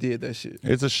we just did that shit.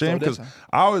 It's a shame because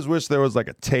I always wish there was like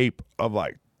a tape of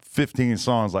like 15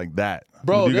 songs like that.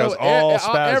 Bro, you guys all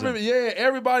spazzing.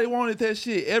 Everybody wanted that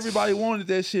shit. Everybody wanted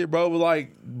that shit, bro. But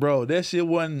like, bro, that shit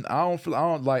wasn't. I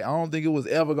don't think it was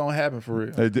ever gonna happen for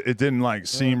real. It didn't like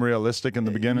seem realistic in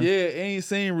the beginning. Yeah, it ain't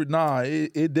seem. Nah,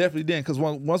 it definitely didn't. Cause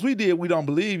once we did, We Don't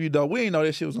Believe You, though, we didn't know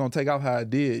that shit was gonna take off how it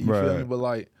did. You feel me? But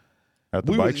like. At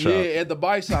the bike shop. Yeah, at the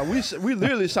bike shop. We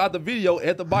literally shot the video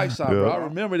at the bike shop, bro. I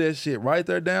remember that shit right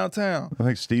there downtown. I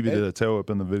think Stevie did a tail whip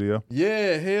in the video.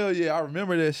 Yeah, hell yeah. I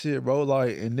remember that shit, bro.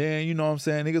 Like, and then, you know what I'm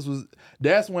saying?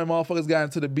 That's when motherfuckers got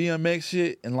into the BMX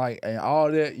shit and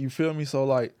all that. You feel me? So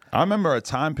like, I remember a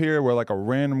time period where like a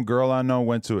random girl I know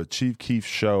went to a Chief Keef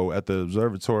show at the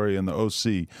Observatory in the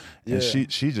OC. And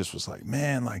she just was like,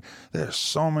 man, like, there's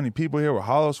so many people here with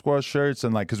Hollow Squad shirts.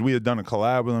 And like, cause we had done a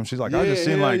collab with them. She's like, I just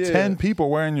seen 10 people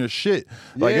wearing your shit.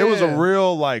 Like, it was a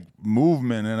real like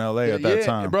movement in LA at that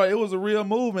time. Bro, it was a real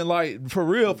movement. Like, for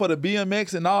real, for the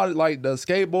BMX and all, like the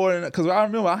skateboarding. Cause I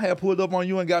remember I had pulled up on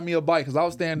you and got me a bike. Cause I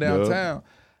was staying downtown.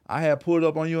 I had pulled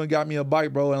up on you and got me a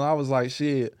bike, bro. And I was like,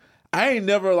 shit. I wasn't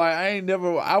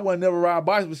never ride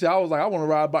bikes, but shit, I was like, I want to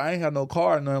ride a bike. I ain't had no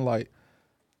car or nothing. Like,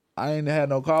 I ain't had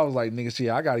no car. I was like, nigga, shit,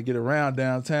 I got to get around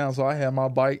downtown. So I had my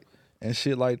bike and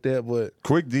shit like that. But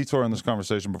quick detour in this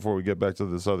conversation before we get back to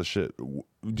this other shit.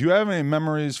 Do you have any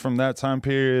memories from that time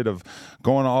period of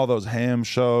going to all those ham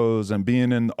shows and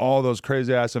being in all those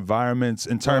crazy ass environments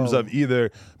in terms of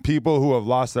either people who have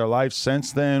lost their life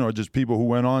since then or just people who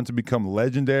went on to become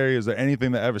legendary? Is there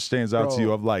anything that ever stands out to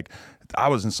you of like, I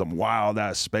was in some wild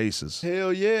ass spaces?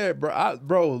 Hell yeah, bro. I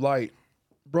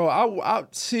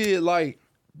see it like,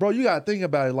 bro, you gotta think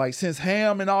about it. Like, since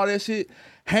Ham and all that shit,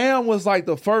 Ham was like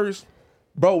the first,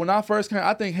 bro. When I first came,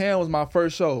 I think Ham was my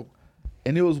first show,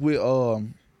 and it was with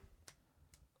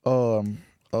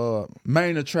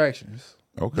Main Attractions.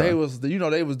 Okay. They was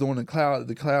doing the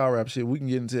cloud rap shit. We can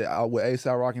get into it with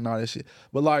A$AP Rocky and all that shit.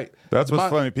 But like, that's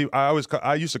what's funny. People,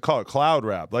 I used to call it cloud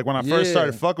rap. Like when I first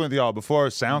started fucking with y'all before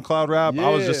SoundCloud rap, I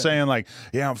was just saying like,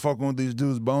 yeah, I'm fucking with these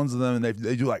dudes, Bones of them, and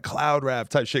they do like cloud rap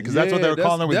type shit because that's what they were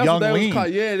calling it with Young Lean.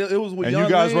 It was with and Young you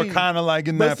guys Lean. were kind of like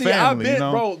in that family, you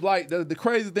know? Bro, like the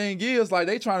crazy thing is like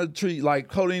they trying to treat like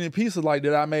Codeine and Pizza like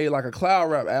that. I made like a cloud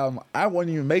rap album. I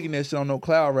wasn't even making that shit on no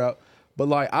cloud rap. But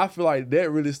like, I feel like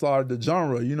that really started the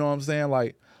genre. You know what I'm saying?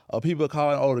 Like, people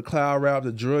calling the cloud rap,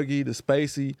 the druggy, the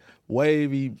spacey,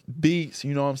 wavy beats.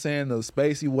 You know what I'm saying? The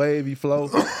spacey, wavy flow.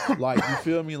 Like, you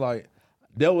feel me? Like,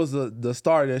 that was the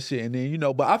start of that shit. And then, you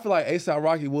know, but I feel like A$AP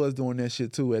Rocky was doing that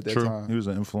shit too at that time. He was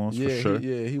an influence for sure.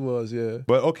 He was, yeah.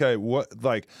 But okay, what,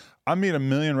 like, I meet a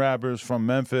million rappers from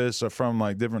Memphis or from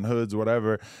like different hoods or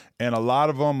whatever, and a lot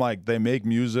of them, like, they make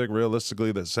music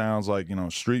realistically that sounds like, you know,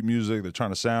 street music. They're trying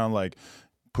to sound like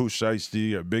Pooh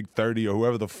Shiesty or Big 30 or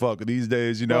whoever the fuck these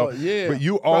days, you know. Yeah. But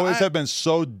you always have been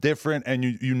so different, and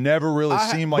you never really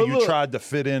seemed like you tried to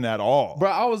fit in at all. Bro,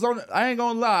 I ain't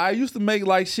gonna lie. I used to make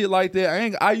like shit like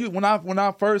that. When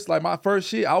I first, like, my first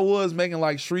shit, I was making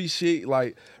like street shit,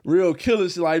 like real killer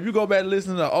shit. Like, if you go back and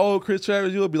listen to old Chris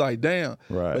Travis, you'll be like, damn.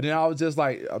 Right. But then I was just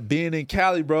like, being in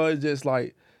Cali, bro, it's just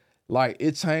like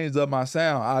it changed up my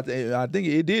sound. I think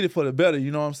it did it for the better,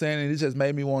 you know what I'm saying? And it just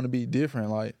made me want to be different,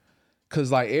 like. Cause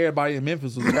like everybody in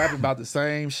Memphis was rapping about the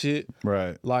same shit.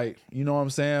 Right. Like, you know what I'm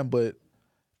saying? But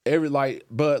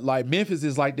Memphis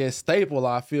is like that staple,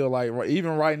 I feel like,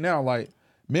 even right now, like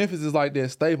Memphis is like that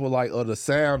staple, like, of the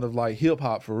sound of like hip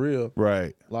hop for real.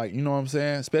 Right. Like, you know what I'm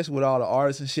saying? Especially with all the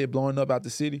artists and shit blowing up out the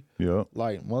city. Yeah.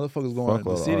 Like, motherfuckers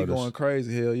going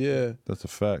crazy. Hell yeah. That's a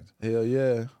fact. Hell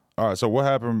yeah. All right, so what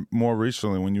happened more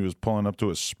recently when you was pulling up to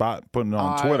a spot, putting it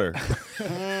on Twitter?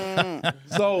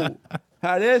 So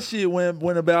how that shit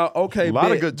went about? Okay, a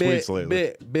lot of good tweets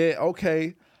lately.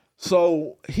 Okay,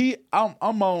 so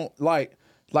I'm on like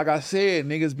I said,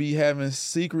 niggas be having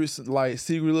secret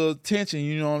little tension.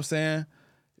 You know what I'm saying?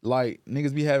 Like,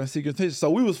 niggas be having secret tension. So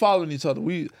we was following each other.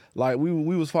 We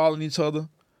was following each other,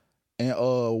 and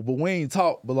but we ain't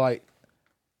talk. But like,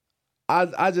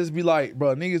 I just be like,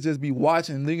 bro, niggas just be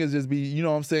watching. Niggas just be, you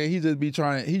know what I'm saying? He just be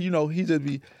trying. He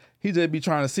just be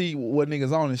trying to see what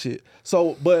niggas on and shit.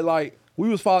 So, but like, we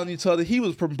was following each other. He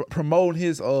was promoting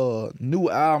his new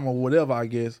album or whatever, I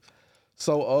guess.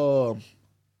 So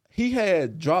he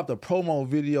had dropped a promo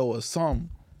video or something,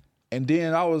 and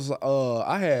then I was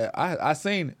I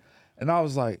seen it, and I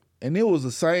was like, and it was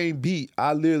the same beat.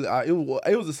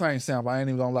 It was the same sample. I ain't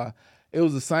even gonna lie. It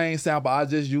was the same sample I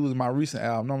just used in my recent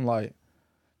album. And I'm like,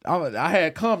 I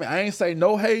had comment. I ain't say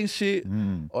no hating shit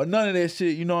or none of that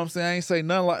shit. You know what I'm saying? I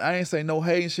ain't say no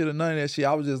hating shit or none of that shit.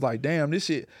 I was just like, damn, this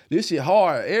shit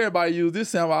hard. Everybody use this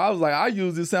sample. I was like, I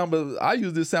use this sample.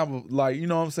 Like, you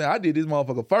know what I'm saying? I did this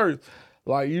motherfucker first.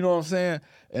 Like, you know what I'm saying?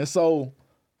 And so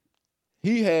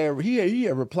he had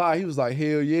replied. He was like,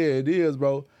 hell yeah, it is,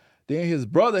 bro. Then his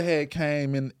brother had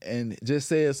came in and just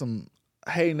said some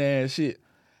hating ass shit.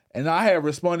 And I had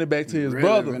responded back to his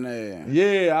brother.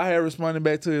 Yeah, I had responded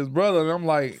back to his brother, and I'm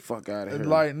like, fuck out of here.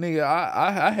 Like, nigga,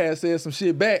 I had said some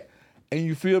shit back, and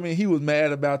you feel me? He was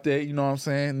mad about that, you know what I'm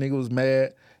saying? Nigga was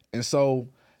mad. And so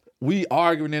we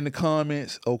arguing in the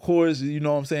comments. Of course, you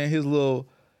know what I'm saying? His little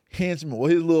henchman, or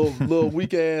his little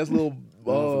weak ass little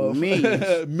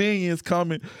minions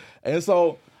coming. And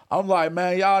so I'm like,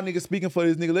 man, y'all niggas speaking for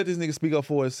this nigga. Let this nigga speak up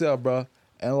for himself, bro.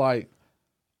 And like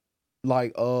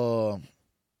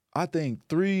I think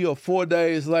 3 or 4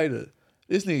 days later,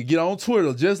 this nigga get on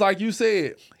Twitter, just like you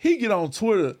said. He get on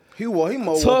Twitter. He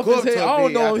tough as hell. I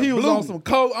don't know if he was on some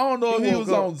coke. I don't know if he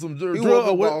was on some drug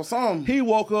or something. He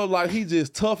woke up like he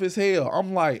just tough as hell.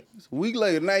 I'm like, a week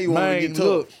later, now you want to get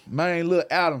tough. Look,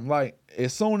 Adam, like,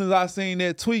 as soon as I seen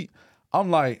that tweet, I'm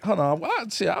like, hold on,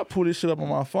 I pull this shit up on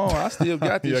my phone. I still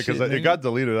got this shit. Yeah, because it got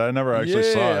deleted. I never actually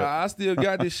saw it. Yeah, I still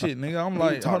got this shit, nigga. I'm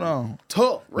like, hold on.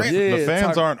 Tough. The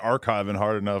fans aren't archiving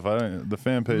hard enough. The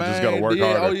fan page just got to work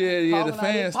harder. Oh, yeah. The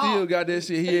fans still got that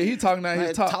shit. Yeah, he talking out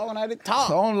his top.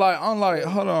 So I'm like,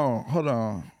 hold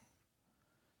on.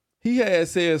 He had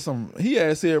said,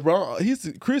 bro,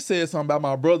 Chris said something about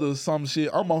my brother or some shit.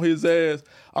 I'm on his ass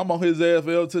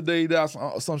for today. That's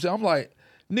some shit. I'm like,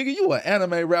 nigga, you an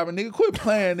anime rapper, nigga. Quit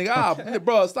playing, nigga.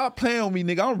 Bro, stop playing with me,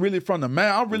 nigga. I'm really from the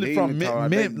man. I'm really from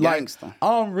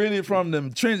I'm really from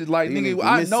them trenches. Like, nigga,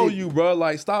 I know you, bro.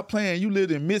 Like, stop playing. You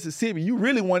lived in Mississippi. You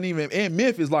really weren't even in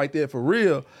Memphis like that for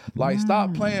real. Like,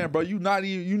 stop playing, bro. You not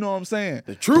even, you know what I'm saying?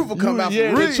 The truth will come out for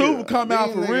real. The truth will come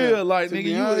out for real. Like,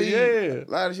 nigga,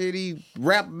 a lot of shit he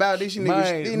rap about this shit. These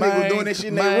niggas doing that shit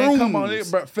in their rooms. Come on,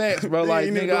 facts, bro. Like,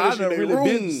 nigga, I done really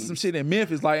been some shit in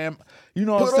Memphis. Like, you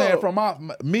know what I'm saying? From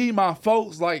my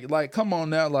folks, like, come on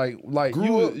now, like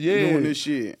grew up doing this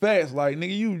shit. Facts, like,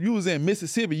 nigga, you was in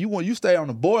Mississippi. You stay on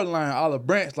the borderline, Olive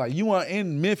Branch, like, you weren't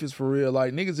in Memphis for real.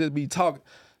 Like, niggas just be talking.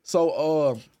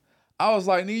 So I was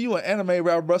like, nigga, you an anime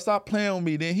rapper, bro. Stop playing with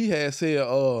me. Then he had said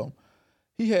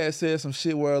some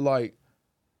shit where like,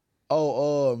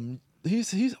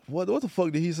 he's what the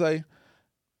fuck did he say?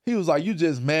 He was like, you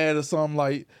just mad or something,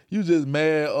 like, you just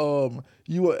mad,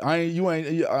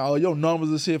 your numbers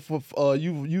and shit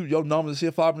your numbers and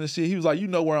shit flopping and shit. He was like, you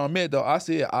know where I'm at though. I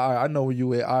said, I know where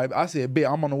you at. I said, bet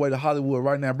I'm on the way to Hollywood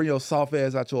right now. Bring your soft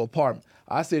ass out your apartment.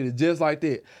 I said it just like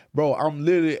that. Bro, I'm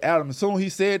literally at him. As soon as he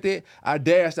said that, I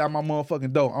dashed out my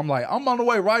motherfucking door. I'm like, I'm on the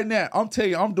way right now. I'm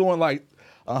telling you, I'm doing like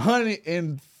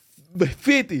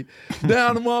 150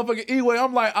 down the motherfucking E-way.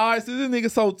 I'm like, all right, since this nigga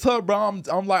so tough, bro,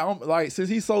 I'm like, since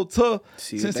he's so tough,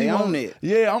 since he on it.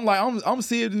 Yeah, I'm like, I'm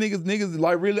seeing the niggas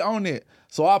like really on it.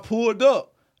 So I pulled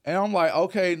up. And I'm like,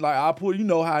 okay, like I pulled, you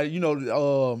know how,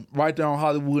 right there on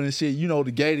Hollywood and shit,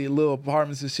 the gated little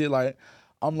apartments and shit, like,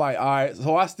 I'm like, all right.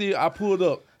 So I pulled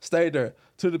up, stayed there,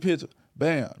 took the picture.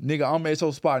 Bam, nigga, I'm at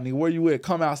your spot, nigga. Where you at?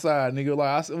 Come outside, nigga.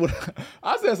 Like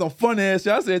I said some funny ass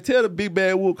shit. I said, tell the big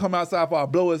bad wolf come outside before I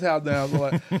blow his house down. So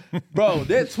like, bro,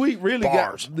 that tweet really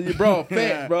got, bro,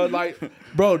 fact, bro. Like,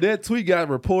 bro, that tweet got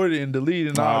reported and deleted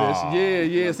and all that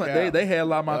shit. Yeah. So they had a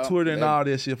lot of my Twitter and all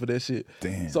that shit for that shit.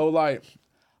 Damn. So like,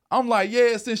 I'm like,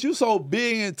 yeah, since you so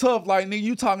big and tough, like, nigga,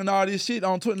 you talking all this shit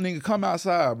on Twitter, nigga, come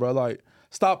outside, bro. Like,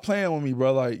 stop playing with me,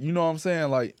 bro. Like, you know what I'm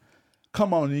saying? Like,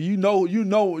 come on, you know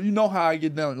how I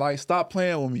get down. Like, stop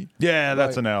playing with me. Yeah,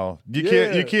 that's an L.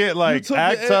 You can't like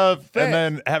act tough and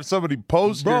then have somebody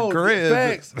post your crib.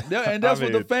 Facts. And that's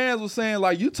what the fans were saying.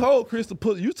 Like, you told Chris to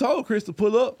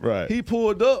pull up. Right. He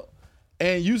pulled up.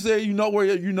 And you said you know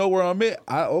where I'm at.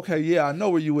 I know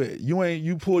where you at.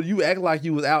 You act like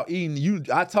you was out eating.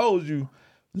 I told you,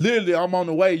 literally, I'm on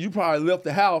the way. You probably left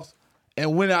the house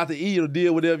and went out to eat or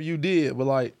did whatever you did. But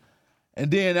like,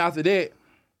 and then after that,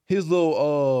 his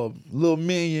little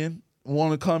minion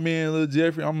want to come in, little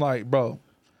Jeffrey. I'm like, bro,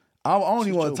 I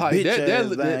only want to talk. You was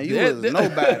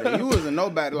nobody. You was a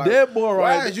nobody. Like, that boy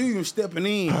right why is you even stepping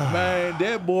in? Man,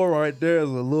 that boy right there is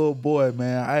a little boy,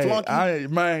 man.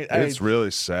 It's really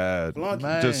sad.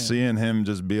 Just seeing him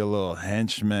just be a little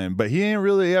henchman. But he ain't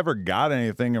really ever got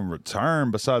anything in return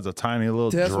besides a tiny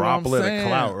little droplet of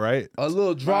clout, right? A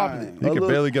little droplet. He could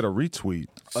barely get a retweet.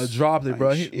 A droplet,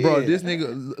 bro. Bro, this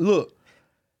nigga, look,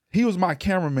 he was my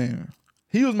cameraman.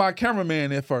 He was my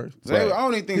cameraman at first. I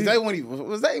don't even think Zay wasn't even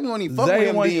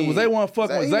fucking with him. Zay wasn't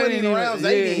fucking with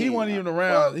Zay. He wasn't even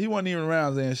around. He wasn't even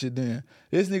around Zay and shit then.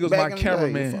 This nigga was my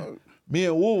cameraman. Me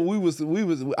and Wolf, we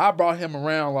was. I brought him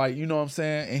around, like, you know what I'm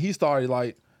saying, and he started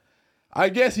like. I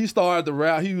guess he started the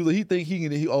rap. He think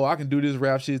I can do this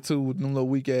rap shit too with them little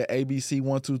weak ass ABC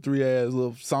 1 2 3 ass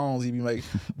little songs he be making.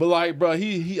 But like, bro,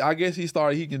 I guess he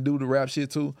started he can do the rap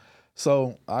shit too.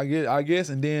 So I guess,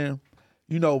 and then.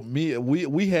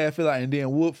 We had feel like, and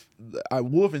then Wolf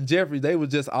and Jeffrey, they was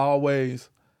just always,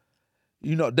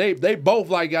 they both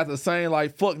like got the same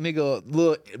like fuck nigga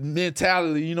little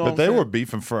mentality, But they were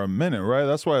beefing for a minute, right?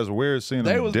 That's why it's weird seeing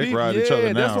them dick ride each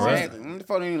other now, right?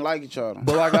 They don't even like each other.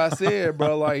 But like I said,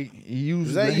 bro, like he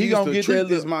gonna get that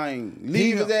this mind,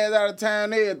 leave his ass out of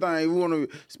town, everything. We want to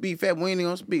speak fat, we ain't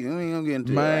gonna speak. We ain't gonna get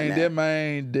into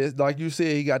that like you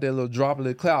said, he got that little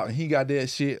droplet clout, and he got that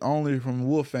shit only from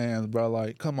Wolf fans, bro.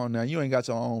 Like, come on now, you ain't got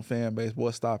your own fan base,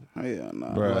 boy. Stop it. Yeah,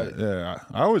 nah. Right? Like, yeah,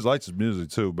 I always liked his music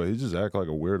too, but he just act like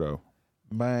a weirdo.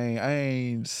 Man,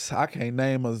 I can't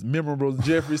name a memorable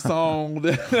Jeffrey song.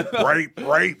 Rape.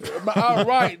 All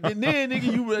right, and then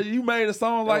nigga, you made a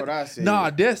song like, nah,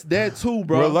 that's that too,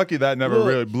 bro. We're lucky that never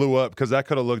really blew up because that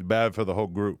could have looked bad for the whole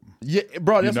group. Yeah,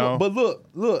 bro. But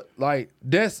look, like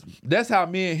that's how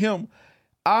me and him.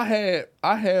 I had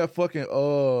fucking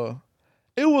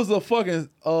it was a fucking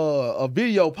a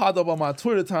video popped up on my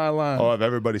Twitter timeline. Oh, of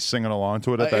everybody singing along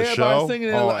to it at that show. Everybody singing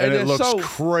and it looks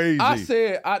crazy. I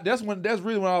said that's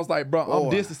really when I was like, bro, I'm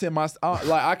distancing my like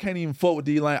I can't even fuck with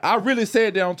D-Lane. I really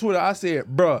said that on Twitter. I said,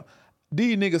 bro,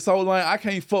 these niggas so lame. I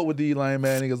can't fuck with D-Lane,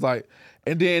 man. Niggas like,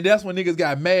 and then that's when niggas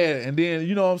got mad. And then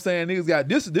you know what I'm saying? Niggas got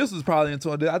this was probably I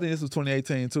think this was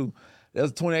 2018 too. That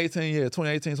was 2018, yeah,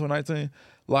 2018, 2019.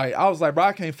 Like, I was like, bro,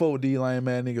 I can't fuck with D-Lane,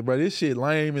 man, nigga, bro. This shit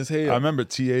lame as hell. I remember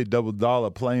T.A. Double Dollar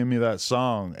playing me that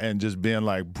song and just being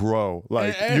like, bro,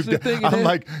 like, I'm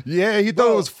like, yeah, he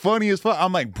thought it was funny as fuck.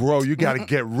 I'm like, bro, you got to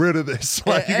get rid of this.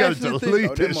 Like, you got to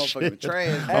delete this shit.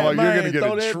 I'm like, you're going to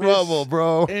get in trouble,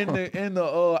 bro. In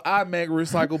the iMac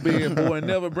recycle bin, boy, and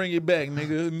never bring it back,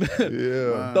 nigga.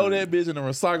 Yeah. Throw that bitch in the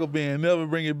recycle bin, never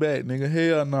bring it back, nigga.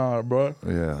 Hell nah, bro.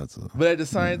 Yeah. But at the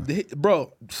same,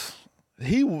 bro,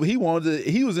 he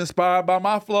was inspired by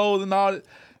my flows and all that.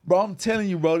 Bro, I'm telling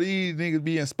you, bro, these niggas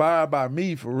be inspired by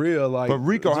me for real. Like, but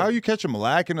Rico, how you catch him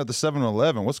lacking at the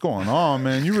 7-Eleven? What's going on,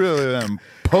 man? You really them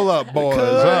pull-up boys,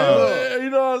 huh? You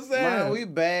know what I'm saying? Man, we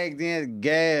bagged in at the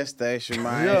gas station,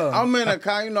 man. Yeah. I'm in a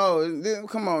car, you know.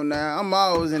 Come on now, I'm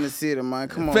always in the city, man.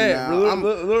 Come on Fact, now. look, I'm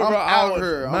bro, out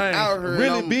here. Man, I'm out here.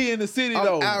 Really be in the city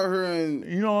though. I'm out here and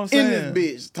you know what I'm saying? in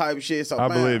this bitch type shit. So I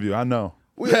man, believe you. I know.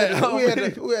 We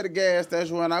had a gas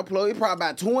station when I plug. It's probably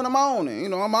about 2 in the morning. You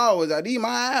know, I'm always out. These my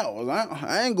hours.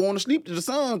 I ain't going to sleep till the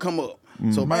sun come up.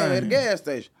 So man, at the gas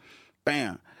station,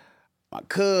 bam. My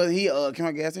cuz, he came to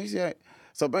the gas station. He said,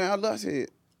 so bam, I look. I said,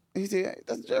 he said, hey,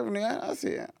 that's Jeffrey. I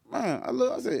said, man, I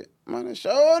look. I said, man, that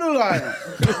sure do like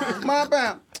him. My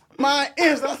bam, my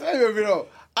Insta. I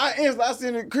said, I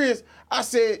sent it to Chris. I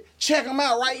said, check him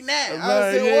out right now.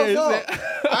 I said, what's up?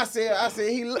 I said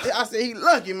he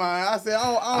lucky, man. I said,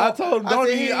 I told him, don't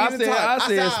eat. I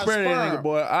said, spare that nigga,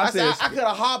 boy. I said, I could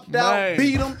have hopped out,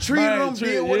 beat him, treated him,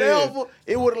 did whatever. Yeah.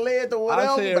 It would have led to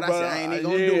whatever, but I said, I ain't even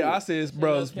gonna do it. I said,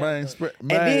 bro,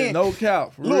 man, no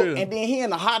cap, for look, real. and then he in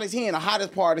the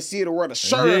hottest part of the city where the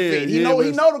sheriff is. He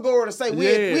know to go over to say, we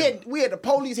had the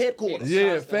police headquarters.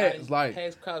 Yeah, facts, like,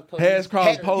 Hatch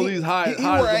police hot. He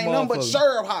ain't nothing but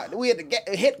sheriff hot. We had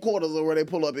the headquarters of where they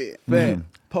pull up at.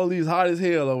 Police hot as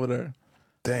hell over there.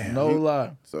 Damn. No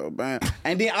lie. So, man.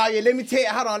 And then, let me tell you,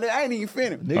 hold on, I ain't even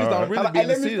finished. Niggas don't really be in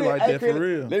the city like that for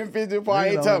real. Let me finish this before I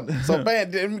ain't talking. So,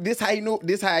 bam, this how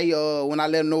he, when I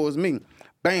let him know it was me.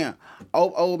 Bam,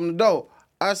 open the door.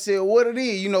 I said, what it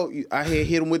is? You know, I had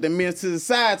hit him with the minutes to the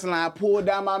sides and I pulled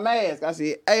down my mask. I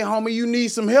said, hey, homie, you need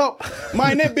some help?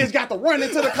 Man, that bitch got to run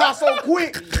into the car so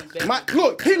quick.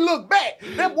 Look, he looked back.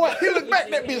 That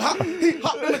bitch hopped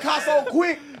in the car so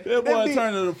quick. That boy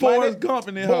turned to the Forrest Gump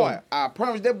in there. Boy, I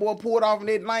promise that boy pulled off in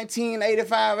that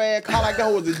 1985 ass car like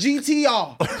that was a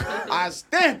GTR. I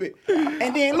stamp it.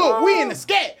 And then look, we in the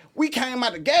scat. We came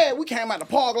out the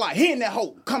park like hitting that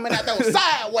hoe, coming out there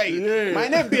sideways. Yeah.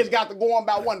 Man, that bitch got to go on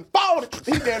about 140.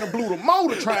 He down and blew the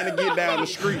motor trying to get down the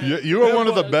street. You are one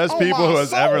of the best people who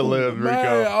has ever lived,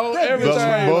 Rico.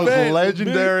 The most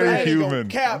legendary human.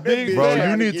 Bro,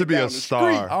 you need to be a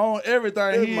star. On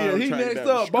everything. He next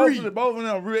up. Both of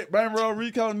them. Banro,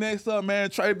 Rico next up, man.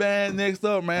 Trey Band next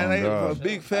up, man. They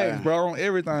big facts, bro, on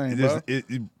everything, bro.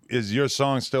 Is your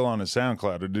song still on his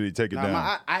SoundCloud, or did he take it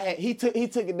down? He took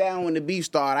it down when the beef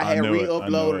started. I had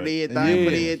re-uploaded everything,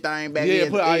 put everything back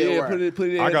in.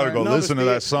 Put it. I gotta go listen to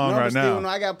that song right now.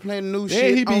 I got plenty of new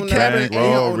shit. He be capping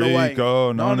Rico,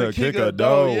 on the kick of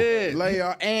dough.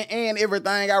 Layer and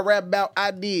everything I rap about,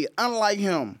 I did. Unlike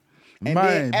him. And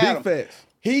man, then Adam, big facts.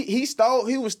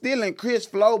 He was stealing Chris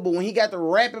flow, but when he got to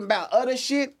rapping about other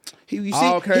shit, he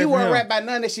wasn't rapping about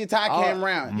none of that shit till I came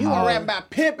around. He wasn't rapping about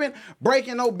pimping,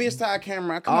 breaking no bitch till I came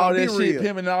around. Come on, be real. Shit,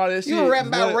 pimping, all that shit. You rapping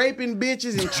about raping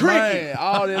bitches and tricking. Man,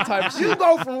 all that type of shit. You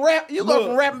go from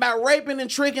rapping about raping and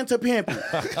tricking to pimping.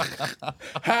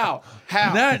 How?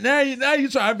 Now you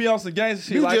trying to be on some gangster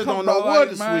shit. You like, just don't know what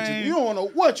to switch. You don't know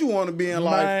what you want to be in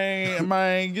life.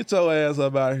 Man, get your ass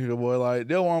up out of here, boy. Like,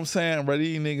 that's what I'm saying, bro.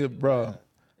 These niggas, bro.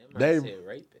 They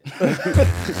raping.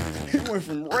 He went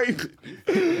from raping.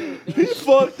 He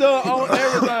fucked up on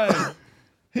everything.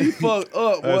 He fucked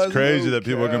up. That's crazy that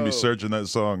people are gonna be searching that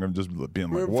song and just being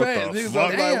like, "What the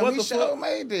fuck?" Damn, what the fuck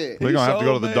made that? They're gonna have to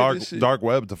go to the dark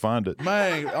web to find it.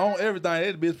 Man, on everything,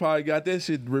 that bitch probably got that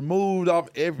shit removed off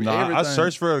everything. I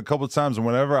searched for it a couple of times, and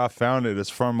whenever I found it, it's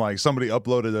from like somebody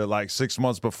uploaded it like 6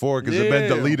 months before because it's been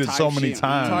deleted so many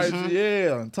times.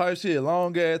 Type shit,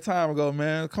 long ass time ago,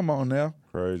 man. Come on now.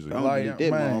 Crazy. Like,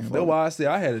 man, that's why I said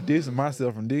I had to distance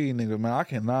myself from these niggas, man. I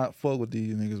cannot fuck with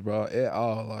these niggas, bro, at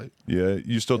all. Like, yeah,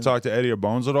 you still talk to Eddie or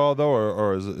Bones at all though,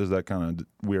 or is that kind of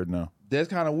weird now? That's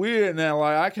kind of weird now.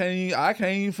 Like, I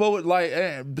can't even fuck with like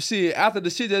shit. After the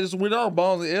shit that just went on,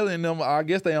 Bones and Ellie and them, I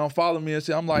guess they don't follow me and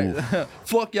shit. I'm like,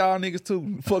 fuck y'all niggas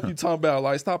too. Fuck you talking about?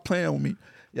 Like, stop playing with me.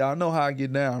 Y'all know how I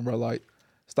get down, bro. Like,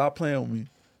 stop playing with me.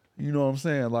 You know what I'm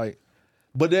saying? Like,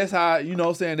 but that's how, you know what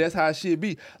I'm saying? That's how shit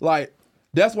be. Like,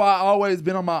 that's why I always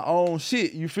been on my own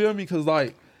shit. You feel me? Cause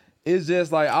like, it's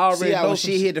just like I already know when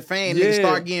shit hit the fan, niggas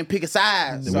start getting picking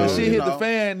sides. When shit hit the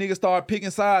fan, niggas start picking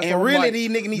sides. And so really, like, these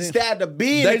niggas need to stay out the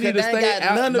business. They ain't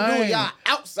got nothing to do with y'all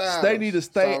outside. They need to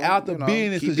stay out the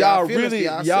business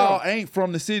because y'all ain't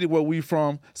from the city where we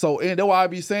from. So and that's why I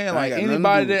be saying like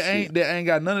anybody that ain't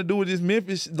got nothing to do with this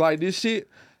Memphis like this shit.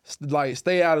 Like,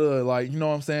 stay out of it, like, you know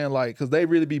what I'm saying? Like, cause they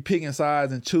really be picking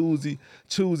sides and choosy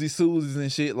Susies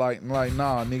and shit. Like,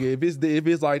 nah, nigga. If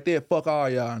it's like that, fuck all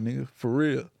y'all, nigga. For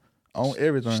real, on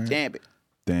everything. Stamp it.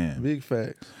 Damn. Big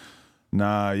facts.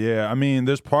 Nah, yeah. I mean,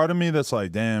 there's part of me that's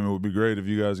like, damn, it would be great if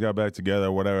you guys got back together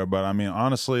or whatever. But I mean,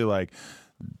 honestly, like,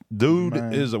 Dude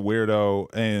is a weirdo,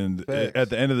 and at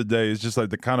the end of the day, it's just like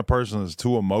the kind of person that's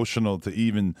too emotional to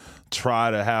even try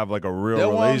to have like a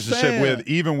real relationship with,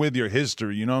 even with your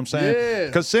history. You know what I'm saying? Yeah.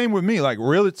 Because same with me, like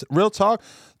real talk.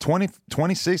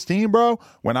 2016, bro,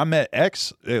 when I met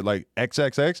X, like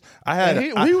XXX, I had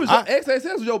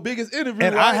XXX was your biggest interview,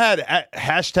 and right? I had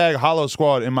hashtag Hollow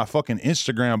Squad in my fucking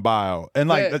Instagram bio, and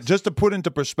like just to put into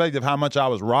perspective how much I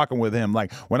was rocking with him.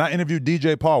 Like when I interviewed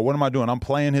DJ Paul, what am I doing? I'm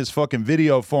playing his fucking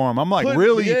video for him. I'm like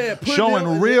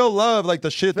showing real love, like the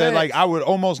shit that like I would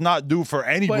almost not do for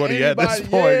anybody at this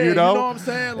point, you know? You know what I'm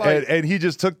saying? Like, and he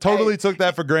just took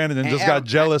that for granted and just got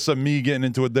jealous of me getting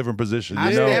into a different position.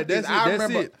 You know? I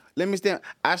remember. Let me stamp.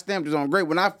 I stamped this on great.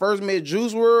 When I first met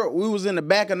Juice WRLD, we was in the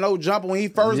back of No Jumper when he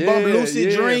first bumped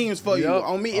Lucid Dreams for you.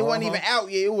 On me, it wasn't even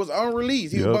out yet. It was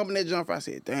unreleased. He was bumping that jump. I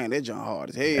said, damn, that jump hard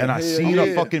as hell. And I seen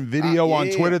a fucking video on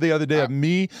Twitter the other day of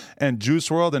me and Juice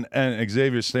WRLD and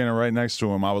Xavier standing right next to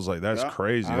him. I was like, that's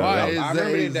crazy. I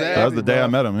remember that was the day I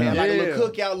met him. Yeah. Like a little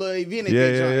cookout, little event.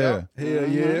 Yeah. Hell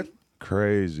yeah.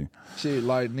 Crazy. Shit,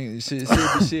 like nigga, shit,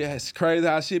 it's crazy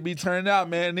how shit be turning out,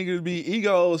 man. Niggas be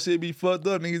egos, shit be fucked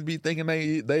up. Niggas be thinking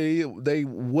they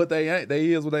what they ain't,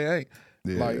 they is what they ain't.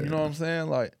 Yeah. Like, you know what I'm saying?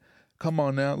 Like, come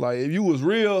on now. Like, if he was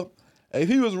real,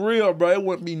 bro, it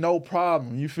wouldn't be no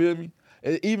problem. You feel me?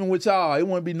 Even with y'all, it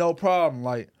wouldn't be no problem.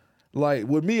 Like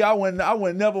with me, I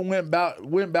wouldn't never went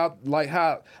about like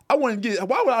how I wouldn't get.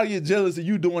 Why would I get jealous of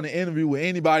you doing an interview with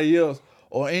anybody else?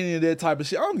 Or any of that type of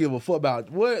shit. I don't give a fuck about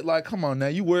what. Like, come on now.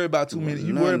 You worry about too many.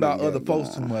 You worry about other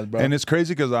folks too much, bro. And it's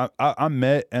crazy because I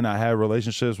met and I had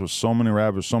relationships with so many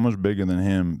rappers so much bigger than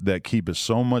him that keep it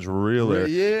so much realer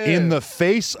in the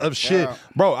face of shit.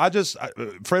 Bro,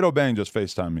 Fredo Bang just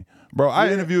FaceTimed me. Bro,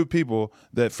 I interviewed people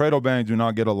that Fredo Bang do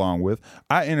not get along with.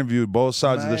 I interviewed both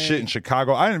sides of the shit in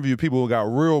Chicago. I interviewed people who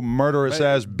got real murderous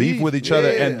ass beef with each other,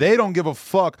 and they don't give a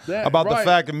fuck about the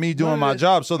fact of me doing my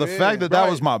job. So the fact that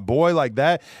was my boy like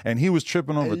that, and he was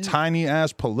tripping over tiny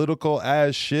ass political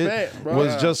ass shit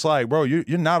was just like, bro, you're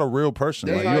not a real person.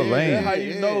 Like, you're lame. That's how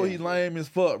you know he lame as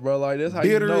fuck, bro. Like, that's how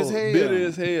you know. Bitter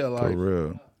as hell. Like, for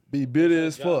real. Be bitter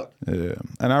as fuck. Yeah.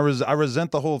 And I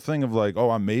resent the whole thing of like, oh,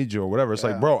 I made you or whatever. It's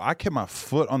like, bro, I kept my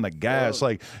foot on the gas.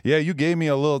 Like, yeah, you gave me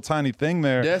a little tiny thing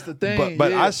there. That's the thing.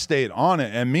 But I stayed on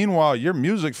it. And meanwhile, your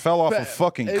music fell off a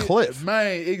fucking cliff.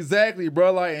 Man, exactly,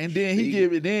 bro. Like, and then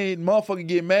motherfucker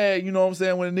get mad, you know what I'm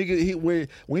saying? When a nigga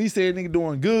when he said nigga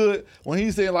doing good, when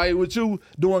he said like with you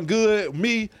doing good,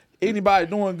 me, anybody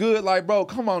doing good, like, bro,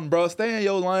 come on, bro. Stay in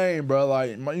your lane, bro.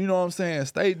 Like, you know what I'm saying?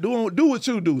 Do what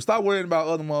you do. Stop worrying about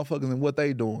other motherfuckers and what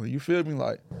they doing. You feel me?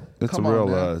 Like, it's a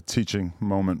real teaching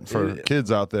moment for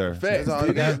kids out there. Facts.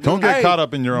 Don't get caught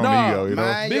up in your own ego, you know?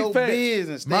 Mind your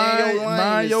business.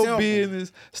 Mind your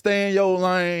business. Stay in your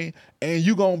lane, and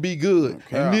you gonna be good.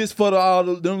 Okay. And this for all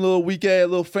them little weak ass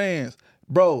little fans.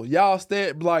 Bro, y'all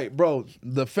stay like, bro,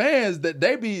 the fans that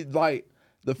they be like,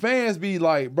 the fans be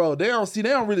like, bro, they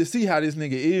don't really see how this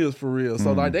nigga is for real.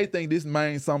 So like they think this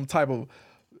man some type of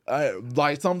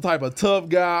tough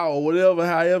guy or whatever,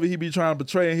 however he be trying to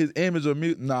portray his image or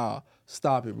music. Nah,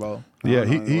 stop it, bro. Yeah,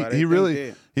 he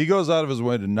really he goes out of his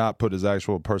way to not put his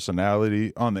actual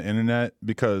personality on the internet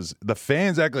because the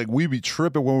fans act like we be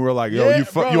tripping when we're like, yo,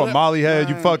 you a Molly head,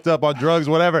 you fucked up on drugs,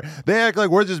 whatever. They act like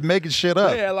we're just making shit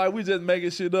up. Yeah, like we just making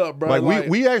shit up, bro. Like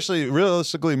we actually,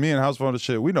 realistically, me and House Phone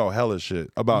shit, we know hella shit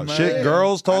about shit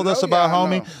girls told us about,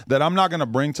 homie, that I'm not gonna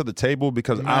bring to the table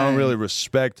because I don't really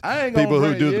respect people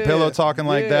who do the pillow talking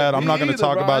like that. I'm not gonna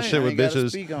talk about shit with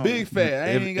bitches. Big fat. I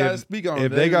ain't gotta speak on it.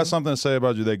 If they got something to say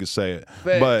about you, they could say it.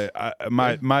 But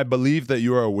my belief that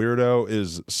you are a weirdo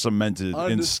is cemented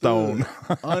in stone.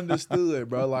 Understood,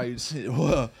 bro. Like, shit,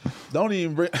 well, don't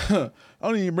even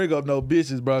bring up no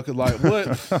bitches, bro. Cause like,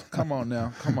 what? Come on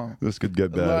now, come on. This could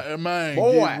get bad. Like, man,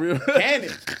 boy,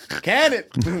 cannon,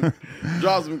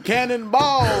 draw some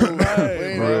cannonballs,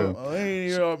 man. We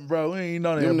ain't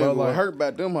know that, them bro. Like, hurt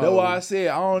about them. That's why I said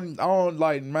I don't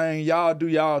like, man. Y'all do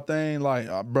y'all thing, like,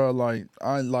 bro. Like,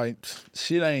 I like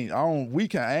shit.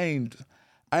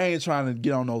 I ain't trying to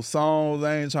get on no songs.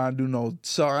 I ain't trying to do no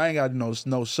show. I ain't got to do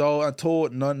no show. I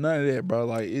toured none of that, bro.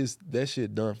 Like, it's that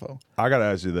shit done for. I gotta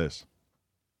ask you this: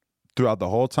 throughout the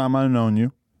whole time I've known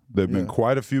you, there've been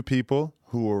quite a few people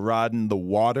who were riding the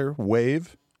water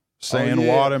wave, saying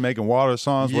water, making water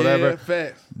songs, whatever.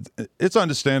 Facts. It's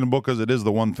understandable because it is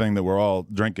the one thing that we're all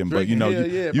drinking. But you know,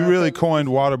 you really coined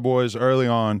Water Boys early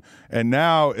on, and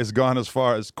now it's gone as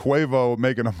far as Quavo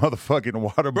making a motherfucking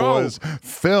Water Boys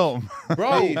film.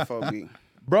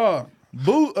 Bro,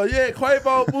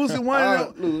 Quavo, Boosie, one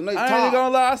of them. I ain't gonna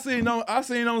lie, I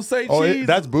seen on Say Cheese.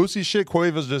 That's Boosie shit?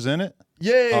 Quavo's just in it?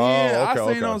 Yeah.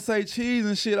 I seen on Say Cheese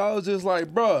and shit. I was just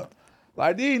like, bruh.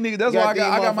 Like these niggas, that's why I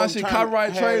got my shit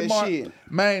copyright trademark.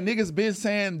 Man, niggas been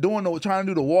saying trying to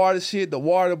do the water shit, the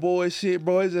water boy shit,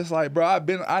 bro. It's just like, bro,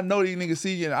 I know these niggas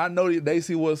see and I know they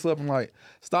see what's up. I'm like,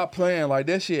 stop playing like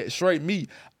that shit straight me.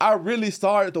 I really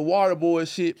started the water boy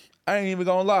shit. I ain't even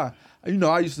gonna lie. You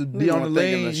know, I used to be on the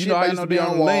lean. I used to be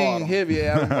on the lean heavy.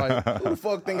 I'm like, who the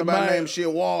fuck think about name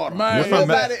shit water? Man,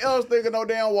 nobody else thinking no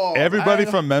damn water. Everybody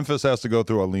from Memphis has to go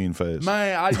through a lean phase.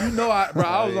 Man, I was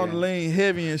on the lean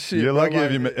heavy and shit. You're lucky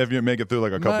if you make it through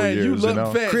like a couple years. You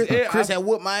know? Chris had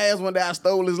whooped my ass one day. I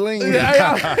stole his lean. He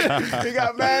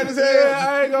got mad as hell. Yeah,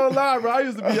 I ain't gonna lie, bro. I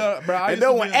used to be that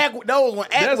was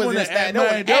when Act was in stat.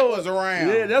 That when Act was around.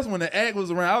 Yeah, that's when the Act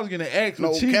was around. I was getting the Act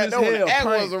for cheap as hell. Act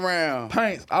was around.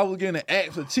 Pints. I was getting the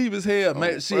Act for cheap as hell.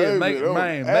 Making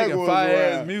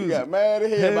fire-ass music. You got mad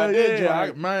as hell about that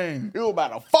joint. Man. It was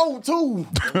about a 4 too.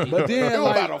 But then it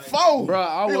was about a 4. Bro,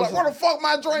 I was like, where the fuck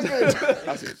my drink is?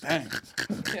 I said, dang.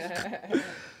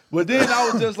 But then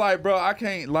I was just like, bro, I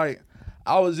can't like.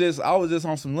 I was just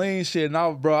on some lean shit, and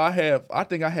I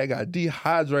think I had got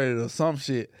dehydrated or some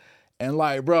shit, and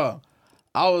like, bro.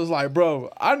 I was like, bro,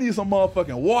 I need some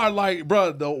motherfucking water, like,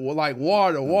 bro,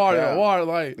 water,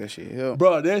 like. That shit helped.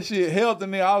 Bro, that shit helped,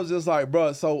 and then I was just like,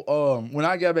 bro, so when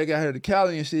I got back out here to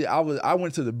Cali and shit, I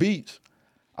went to the beach.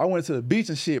 I went to the beach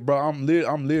and shit, bro. I'm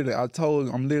literally,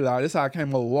 this how I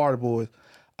came over Water Boys.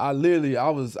 I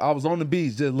was on the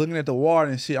beach just looking at the water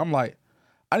and shit. I'm like,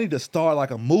 I need to start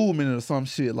like a movement or some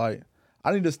shit. Like,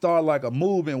 I need to start like a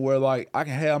movement where like I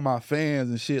can have my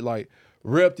fans and shit like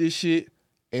rep this shit.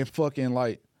 And fucking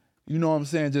like, you know what I'm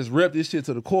saying? Just rep this shit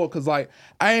to the core. Cause like,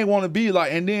 I ain't want to be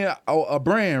like, and then a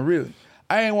brand really.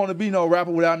 I ain't want to be no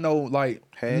rapper without no like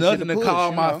nothing to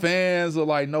call my fans or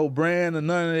like no brand or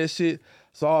none of that shit.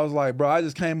 So I was like, bro, I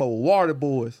just came up with Water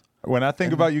Boys. When I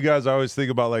think about you guys, I always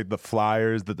think about like the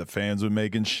flyers that the fans would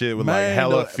make and shit with like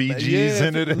hella Fijis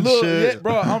in it and shit. Yeah,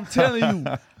 bro, I'm telling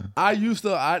you, I used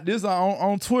to. This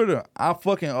on Twitter. I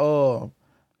fucking I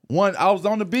was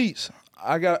on the beach.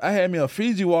 I had me a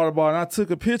Fiji water bottle and I took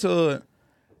a picture of it.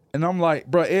 And I'm like,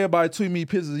 bro, everybody tweet me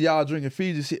pictures of y'all drinking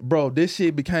Fiji shit. Bro, this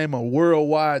shit became a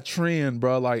worldwide trend,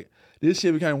 bro. Like, this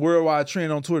shit became a worldwide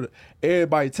trend on Twitter.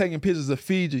 Everybody taking pictures of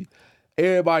Fiji.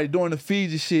 Everybody doing the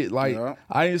Fiji shit. Like,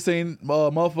 I ain't seen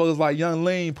motherfuckers like Young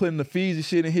Lean putting the Fiji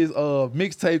shit in his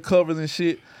mixtape covers and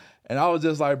shit. And I was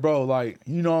just like, bro, like,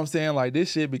 you know what I'm saying? Like,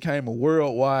 this shit became a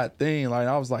worldwide thing. Like,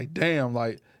 I was like, damn,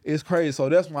 like, it's crazy. So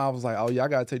that's why I was like, oh yeah, I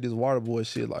gotta take this Water Boy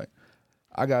shit. Like,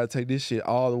 I gotta take this shit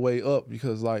all the way up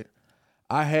because like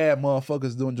I had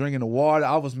motherfuckers drinking the water.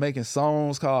 I was making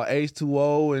songs called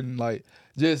H2O and like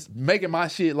just making my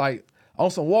shit like on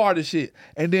some water shit.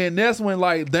 And then that's when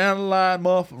like down the line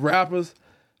rappers,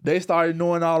 they started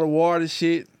doing all the water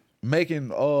shit, making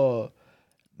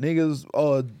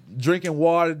niggas drinking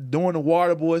water, doing the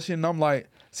Water Boy shit. And I'm like,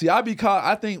 see, I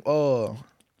think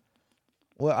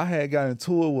well, I had got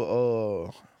into it with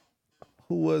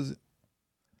who was it?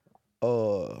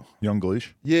 Young Gleesh.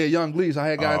 Yeah, Young Gleesh. I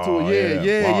had got into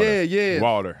it. Yeah.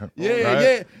 Water.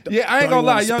 Yeah. I ain't gonna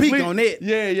lie, Young Gleesh. On it.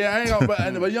 Yeah. I ain't gonna.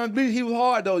 But Young Gleesh, he was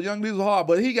hard though. Young Gleesh was hard,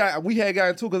 but we had got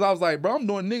into it because I was like, bro, I'm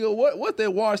doing nigga, what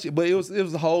that water shit? But it was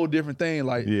a whole different thing.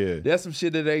 Like, that's some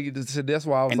shit that that's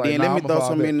why I was and like, then let me throw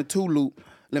some in the two loop.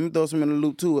 Let me throw some in the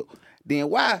loop too.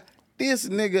 Then why? This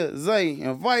nigga Zay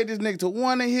invite this nigga to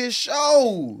one of his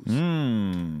shows.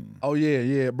 Oh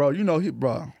yeah, bro. You know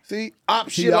bro. See, op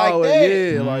shit like that.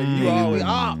 Yeah, like you always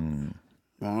op. You know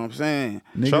what I'm saying?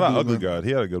 Shout out Ugly God.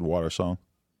 He had a good water song.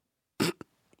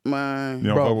 Man, you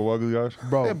don't fuck with Ugly God,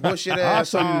 bro. That bullshit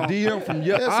ass. I'll show you the DM from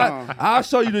I'll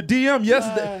show you the DM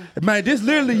yesterday. Man, this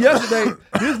literally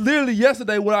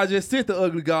yesterday. What I just sent to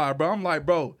Ugly God, bro. I'm like,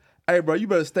 bro, hey, bro, you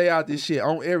better stay out this shit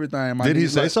on everything. Did he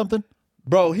say something?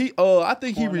 Bro, I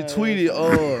think he retweeted.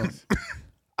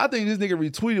 I think this nigga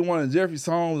retweeted one of Jeffrey's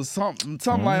songs or something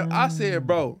like. I said,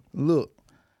 bro, look,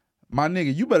 my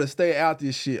nigga, you better stay out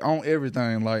this shit on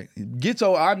everything. Like,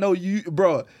 I know you,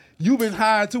 bro. You been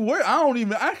high too. Where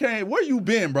you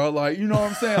been, bro? Like, you know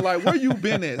what I'm saying? Like, where you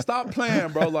been at? Stop playing,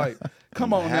 bro. Like,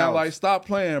 come on now. Like, stop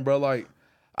playing, bro. Like,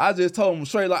 I just told him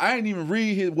straight. Like, I ain't even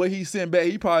read what he sent back.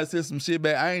 He probably sent some shit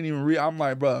back. I ain't even read. I'm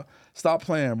like, bro. Stop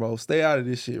playing, bro. Stay out of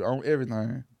this shit on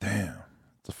everything. Damn.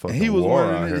 It's a fucking he was war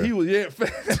one of the, he was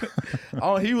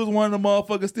he was one of the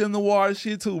motherfuckers still in the water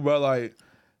shit too, bro. Like,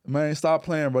 man, stop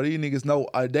playing, bro. These niggas know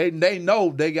they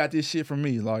know they got this shit from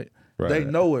me. Like, they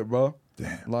know it, bro.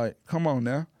 Damn. Like, come on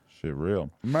now. Shit real.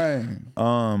 Man.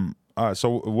 All right.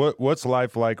 So what's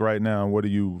life like right now? And what are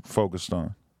you focused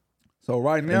on? So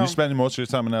right now, are you spending most of your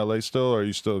time in LA still, or are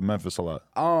you still in Memphis a lot?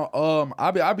 I'm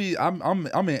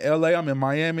in LA. I'm in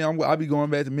Miami. I be going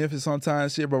back to Memphis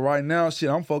sometimes, shit. But right now, shit,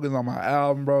 I'm focused on my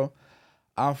album, bro.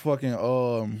 I fucking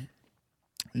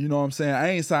you know what I'm saying? I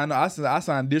ain't signed. I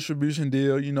signed a distribution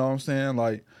deal. You know what I'm saying?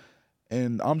 Like,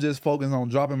 and I'm just focused on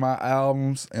dropping my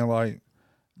albums and like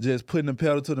just putting the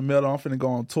pedal to the metal. I'm finna go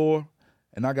on tour,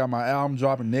 and I got my album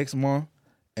dropping next month,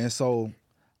 and so.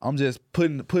 I'm just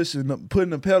putting the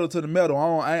pedal to the metal.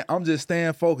 I'm just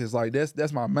staying focused. Like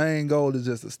that's my main goal is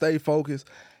just to stay focused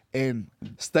and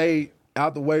stay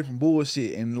out the way from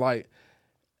bullshit. And like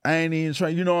I ain't even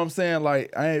trying. You know what I'm saying?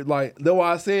 Like I ain't like that's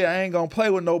why I said I ain't gonna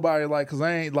play with nobody. Like cause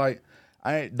I ain't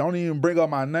don't even bring up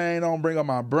my name. Don't bring up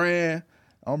my brand.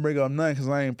 I don't bring up nothing cause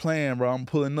I ain't playing, bro. I'm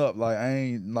pulling up. Like I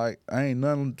ain't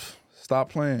nothing.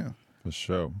 Stop playing. For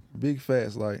sure. Big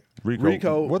facts like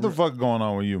Rico. What the fuck going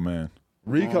on with you, man?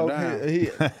 Rico,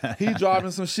 he dropping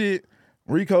some shit.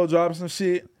 Rico dropping some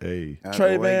shit. Hey,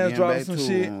 Trey Vance dropping some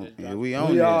shit. Yeah, we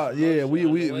on this. Yeah,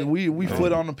 we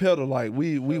foot on the pedal. Like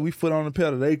we foot on the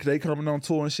pedal. They coming on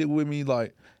tour and shit with me.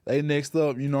 Like they next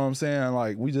up. You know what I'm saying?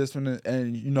 Like we just finna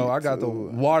and you know I got the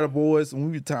Water Boys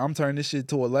and I'm turning this shit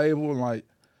to a label and like.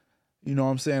 You know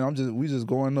what I'm saying? We just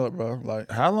going up, bro.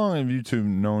 Like, how long have you two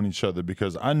known each other?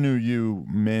 Because I knew you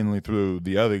mainly through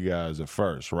the other guys at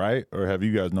first, right? Or have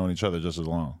you guys known each other just as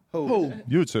long? Who?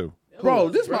 You two. Bro,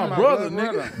 this my brother,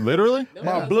 nigga. Literally?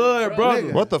 My blood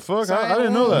brother. What the fuck? I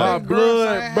didn't know that. My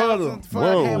blood brother.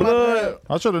 Whoa. Blood.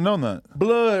 I should have known that.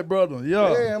 Blood brother.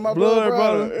 Yeah, my blood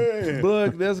brother. Yeah.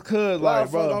 Blood, that's a cuz, like,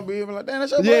 bro. Don't be even like, damn,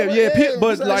 that's your brother. Yeah,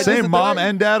 but like. Same mom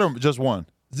and dad or just one?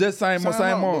 Just same mom.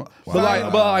 Wow. But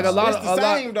like a lot it's the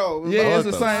same though. Yeah, it's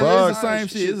the same. Fuck? It's the same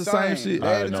shit. It's the same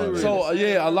shit. So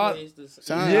yeah, a lot. Yeah, it's the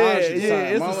same.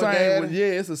 Yeah,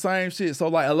 it's the same shit. So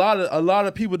like a lot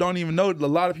of people don't even know. A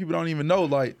lot of people don't even know.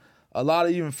 Like a lot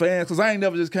of even fans, because I ain't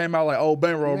never just came out like, oh,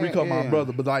 Bankroll Rico my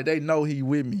brother, but like they know he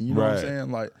with me. You know what I'm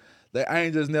saying? Like I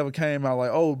ain't just never came out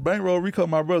like, oh, Bankroll Rico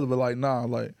my brother, but like nah,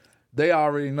 like they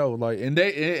already know. Like and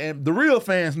the real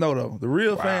fans know though. The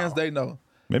real fans they know.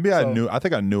 Maybe I knew. I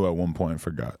think I knew at one point and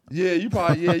forgot. Yeah, you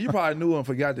probably knew and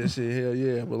forgot that shit. Hell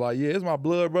yeah, but like, yeah, it's my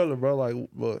blood brother, bro.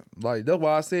 Like that's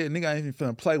why I said, nigga, I ain't even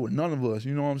finna play with none of us.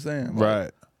 You know what I'm saying? Like,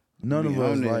 right. None of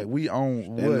us, like, we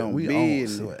own what? We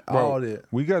own all that.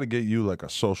 We got to get you like a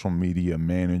social media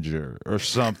manager or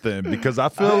something because I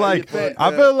feel like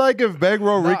if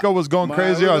Bankroll Rico was going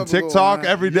crazy on TikTok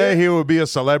every day, he would be a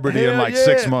celebrity in like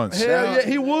 6 months. Hell yeah,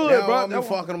 he would, bro. That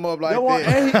fucking him up like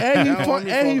that.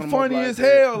 And he funny as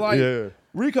hell, like.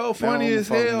 Rico funny as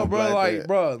hell, bro. Like,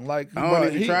 bro, like, I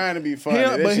don't even trying to be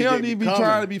funny. But he don't even be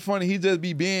trying to be funny. He just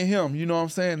be being him. You know what I'm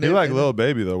saying? He like Lil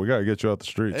Baby though. We gotta get you out the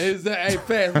streets. Hey,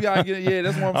 fast. We gotta get. Yeah,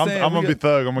 that's what I'm saying. I'm gonna be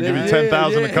thug. I'm gonna give you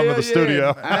 10,000 to come to the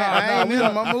studio. I ain't in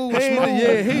my move smooth.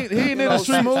 Yeah, he ain't in the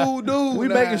streets. Smooth dude. We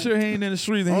making sure he ain't in the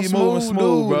streets and he moving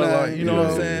smooth, bro. Like, you know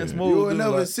what I'm saying? Smooth. You will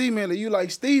never see me. You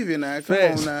like Stevie now. Come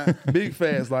on now. Big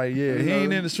fast. Like, yeah, he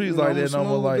ain't in the streets like that no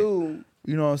more. Like.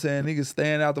 You know what I'm saying? Niggas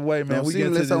staying out the way, man. We get to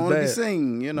this bad.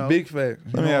 Sing, you know. Big fact.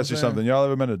 Let me ask you something. Y'all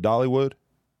ever been to Dollywood?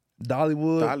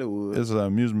 Dollywood. It's an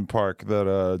amusement park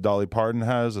that Dolly Parton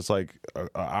has. It's like an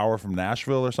hour from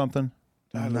Nashville or something.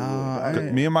 Nah.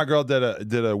 Me and my girl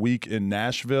did a week in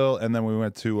Nashville, and then we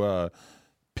went to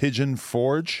Pigeon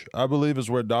Forge, I believe is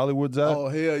where Dollywood's at. Oh,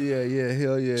 hell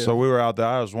yeah. So we were out there.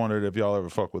 I was wondering if y'all ever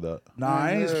fuck with that. Nah,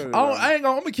 I ain't gonna, I'm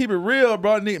gonna keep it real,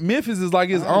 bro. Memphis is like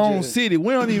its own city.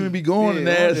 We don't even be going to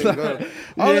Nashville.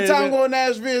 Only time I'm going to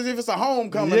Nashville is if it's a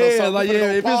homecoming or something. Like,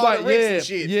 if it's like,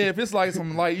 if it's like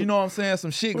some, like, you know what I'm saying,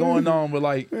 some shit going on, but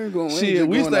like, shit,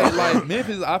 we stay like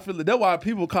Memphis. I feel like that's why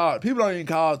people don't even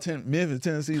call Memphis,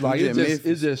 Tennessee. Like,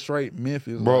 it's just straight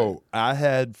Memphis. Bro, like. I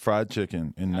had fried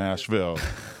chicken in Nashville.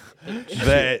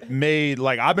 That made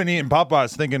like I've been eating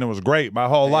Popeyes thinking it was great my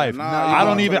whole life.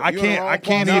 I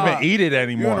can't even eat it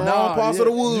anymore. You're in the wrong parts of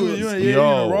the woods. You're in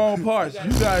the wrong parts.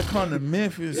 You gotta come to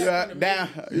Memphis.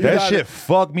 That shit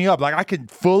fucked me up. Like I can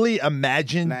fully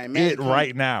imagine it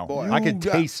right now. I can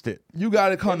taste it. You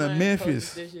gotta come to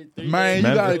Memphis, man.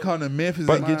 You gotta come to Memphis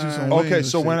and get you some wings. Okay,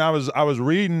 so when I was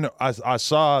reading, I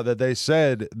saw that they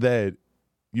said that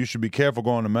you should be careful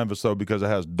going to Memphis though because it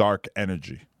has dark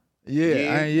energy. Do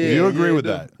you agree with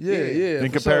that? Yeah.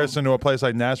 In comparison to a place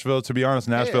like Nashville, to be honest,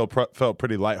 Nashville felt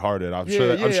pretty lighthearted. I'm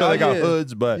sure they got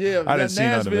hoods, but I didn't see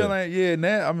none of it.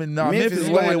 Memphis is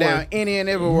going down any and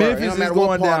everywhere. Memphis is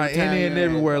going down any and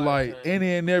everywhere, like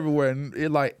any and everywhere,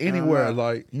 like anywhere,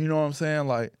 like you know what I'm saying,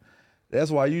 like. That's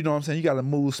why, you know what I'm saying, you got to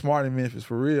move smart in Memphis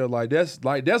for real. Like that's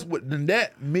what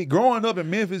me growing up in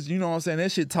Memphis, you know what I'm saying,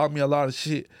 that shit taught me a lot of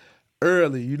shit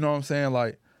early, you know what I'm saying?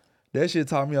 Like that shit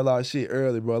taught me a lot of shit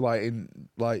early, bro. Like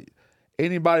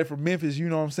anybody from Memphis, you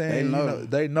know what I'm saying,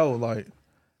 they know like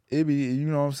it be, you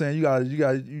know what I'm saying, you got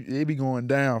it be going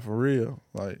down for real.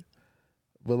 Like,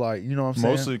 but like, you know what I'm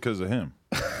saying? Mostly because of him.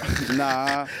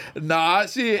 Nah,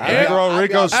 shit. Negro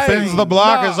Rico spins the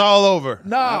block. It's all over.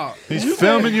 Nah. He's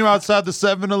filming you outside the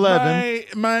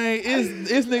 7-Eleven. Man,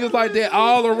 it's niggas like that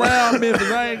all around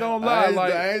Memphis. I ain't gonna lie.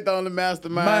 I ain't the only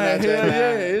mastermind. Man, hell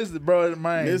yeah. It's, bro,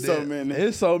 man. There's so many.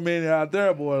 It's so many out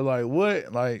there, boy. Like,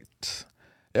 what? Like,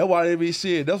 that's why they be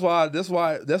shit. That's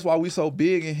why we so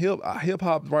big in hip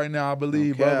hop right now, I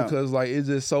believe, bro. Because, like, it's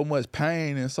just so much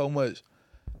pain and so much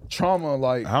trauma.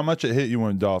 Like, how much it hit you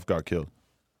when Dolph got killed?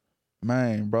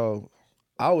 Man, bro,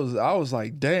 I was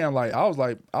like, damn, like I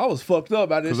was fucked up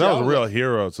by this. Because that was a real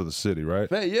hero to the city, right?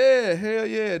 Yeah, hell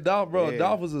yeah, Dolph, bro. Yeah.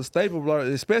 Dolph was a staple, bro.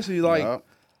 Especially like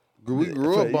we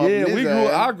grew up bumping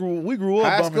we grew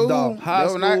up bumping Dolph. High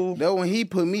school. That when he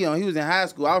put me on, he was in high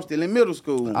school. I was still in middle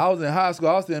school. I was in high school.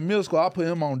 I was still in middle school. I put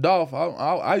him on Dolph.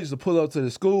 I used to pull up to the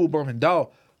school bumping Dolph.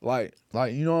 Like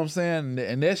you know what I'm saying?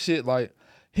 And that shit, like.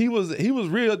 He was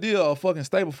real deal a fucking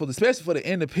staple especially for the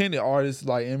independent artists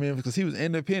like in Memphis, because he was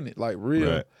independent, like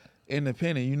real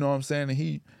independent, you know what I'm saying? And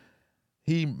he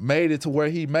made it to where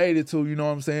he made it to, you know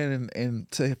what I'm saying? And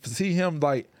to see him,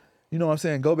 like, you know what I'm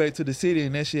saying, go back to the city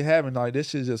and that shit happened, like that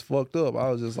shit just fucked up. I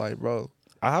was just like, bro.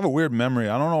 I have a weird memory.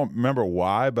 I don't remember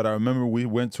why, but I remember we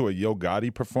went to a Yo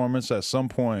Gotti performance at some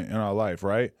point in our life,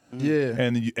 right? Yeah.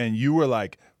 And you were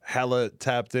like hella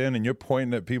tapped in, and you're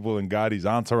pointing at people in Gotti's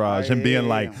entourage and being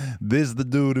like, this is the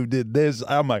dude who did this.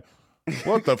 I'm like,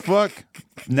 what the fuck?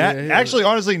 Actually,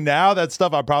 honestly, now that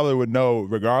stuff I probably would know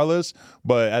regardless,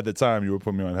 but at the time you were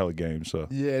putting me on hella game, so.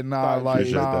 Yeah, nah. I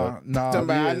be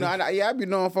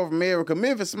knowing folk from America.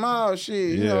 Memphis small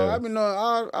shit. You know, I be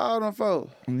knowing all them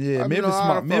folks. Yeah,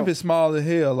 Memphis small as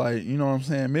hell, like, you know what I'm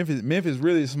saying? Memphis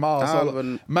really small.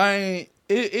 So, man,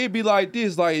 it be like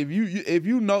this, like if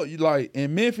you know, like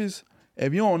in Memphis,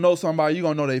 if you don't know somebody, you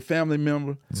gonna know their family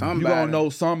member. You gonna know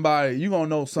somebody.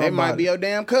 They might be your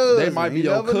damn cousin. They might be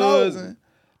your cousin.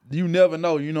 You never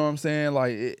know. You know what I'm saying?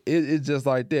 Like it's just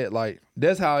like that. Like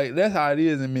that's how it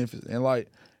is in Memphis. And like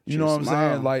you know what I'm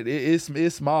saying? Like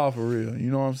it's small for real.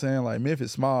 You know what I'm saying? Like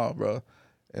Memphis small, bro.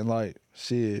 And like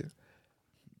shit,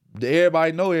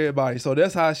 everybody know everybody. So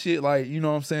that's how shit, like, you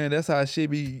know what I'm saying? That's how shit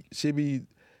be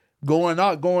going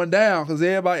down, because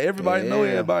everybody know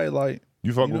everybody. Like,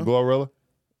 you fuck with Glorilla?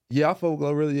 Yeah, I fuck with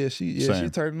Glorilla. Yeah, she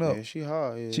turning up. Yeah, she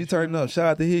hard. Yeah, she turning up. Shout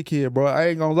out to Hit Kid, bro. I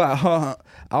ain't gonna lie.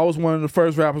 I was one of the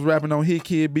first rappers rapping on Hit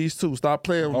Kid beats too. Stop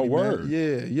playing with me, word.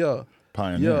 Man. Yeah.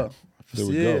 Pioneer. There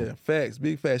we go. Facts.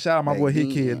 Big facts. Shout out my boy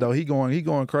Hit Kid though. He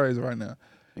going crazy right now.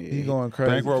 Yeah. He going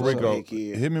crazy. Bankroll Rico,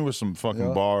 hit me with some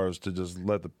fucking bars to just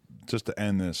to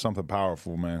end this, something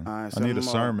powerful, man. I need a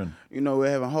sermon. You know, we're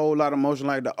having a whole lot of motion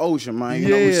like the ocean, man. You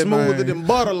know, we smoother than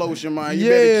butter lotion, man. You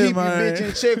better keep your bitch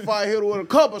in check before I hit her with a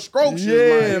couple strokes,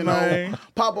 man. You know,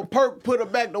 pop a perk, put her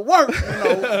back to work, you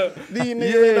know. These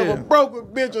niggas ain't never broke a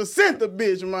bitch or sent a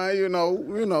bitch, man. You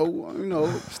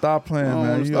know. Stop playing,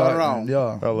 man. You start wrong.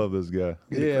 Yeah. I love this guy.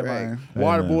 Yeah, man.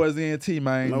 Water Boys NT,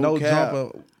 man. No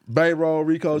jumper. Bankroll,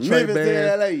 Rico, Trey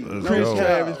Bear, Chris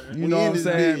Travis, you know what I'm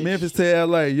saying? Bitch. Memphis to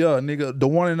LA, nigga, the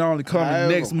one and only coming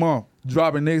next month,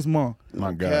 dropping next month.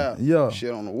 My God,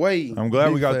 shit on the way. I'm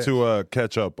glad we got to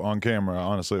catch up on camera.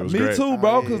 Honestly, it was great. Me too,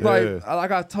 bro. Because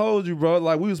like I told you, bro,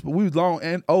 like we was long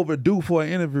and overdue for an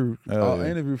interview,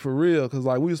 interview for real. Because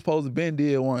like we was supposed to been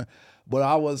did one. But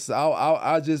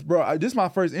I just, bro, this is my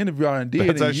first interview I did.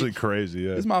 That's actually crazy,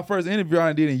 yeah. This is my first interview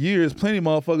I did in years. Plenty of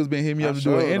motherfuckers been hitting me up to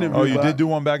do an interview. Oh, you did do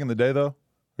one back in the day, though?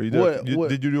 Or you did,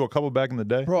 did you do a couple back in the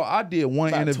day? Bro, I did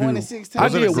one interview. 2016.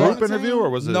 Was it a group interview or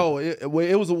was it? No, it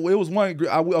was one.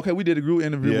 We did a group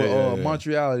interview with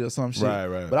Montreal or some shit.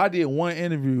 Right. But I did one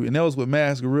interview, and that was with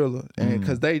Mask Gorilla. And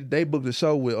because they booked a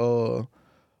show with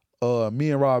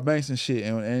me and Rob Banks and shit.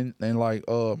 And like,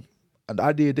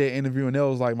 I did that interview, and that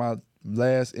was like my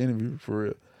last interview for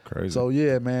real. Crazy. So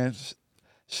yeah, man.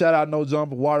 Shout out No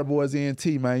Jumper, Water Boys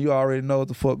NT, man. You already know what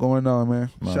the fuck going on, man.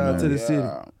 Shout out to the city.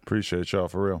 Appreciate y'all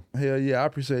for real. Hell yeah, I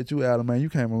appreciate you, Adam, man. You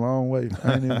came a long way.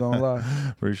 I ain't even gonna lie.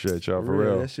 Appreciate y'all for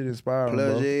real. That shit inspiring,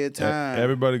 Pleasure bro. time.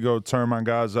 Everybody go turn my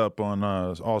guys up on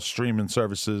all streaming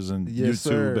services and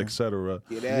YouTube, etc.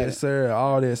 Yes, sir.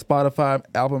 All that Spotify,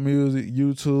 Apple Music,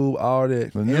 YouTube, all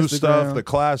that. The new stuff, the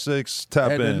classics,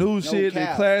 tap in. The new shit,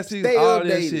 the classics, all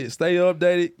that shit. Stay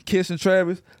updated. Kiss and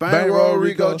Travis. Bankroll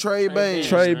Rico, Trey Bangs.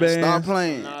 Stop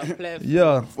playing.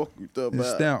 Yeah. Fuck you thought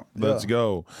about. Stamp. Let's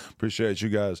go. Appreciate you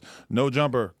guys. No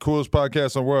Jumper, coolest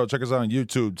podcast in the world. Check us out on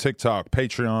YouTube, TikTok,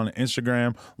 Patreon,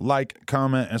 Instagram. Like,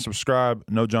 comment, and subscribe.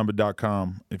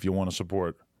 NoJumper.com if you want to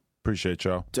support. Appreciate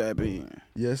y'all. Tap in.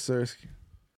 Yes, sir.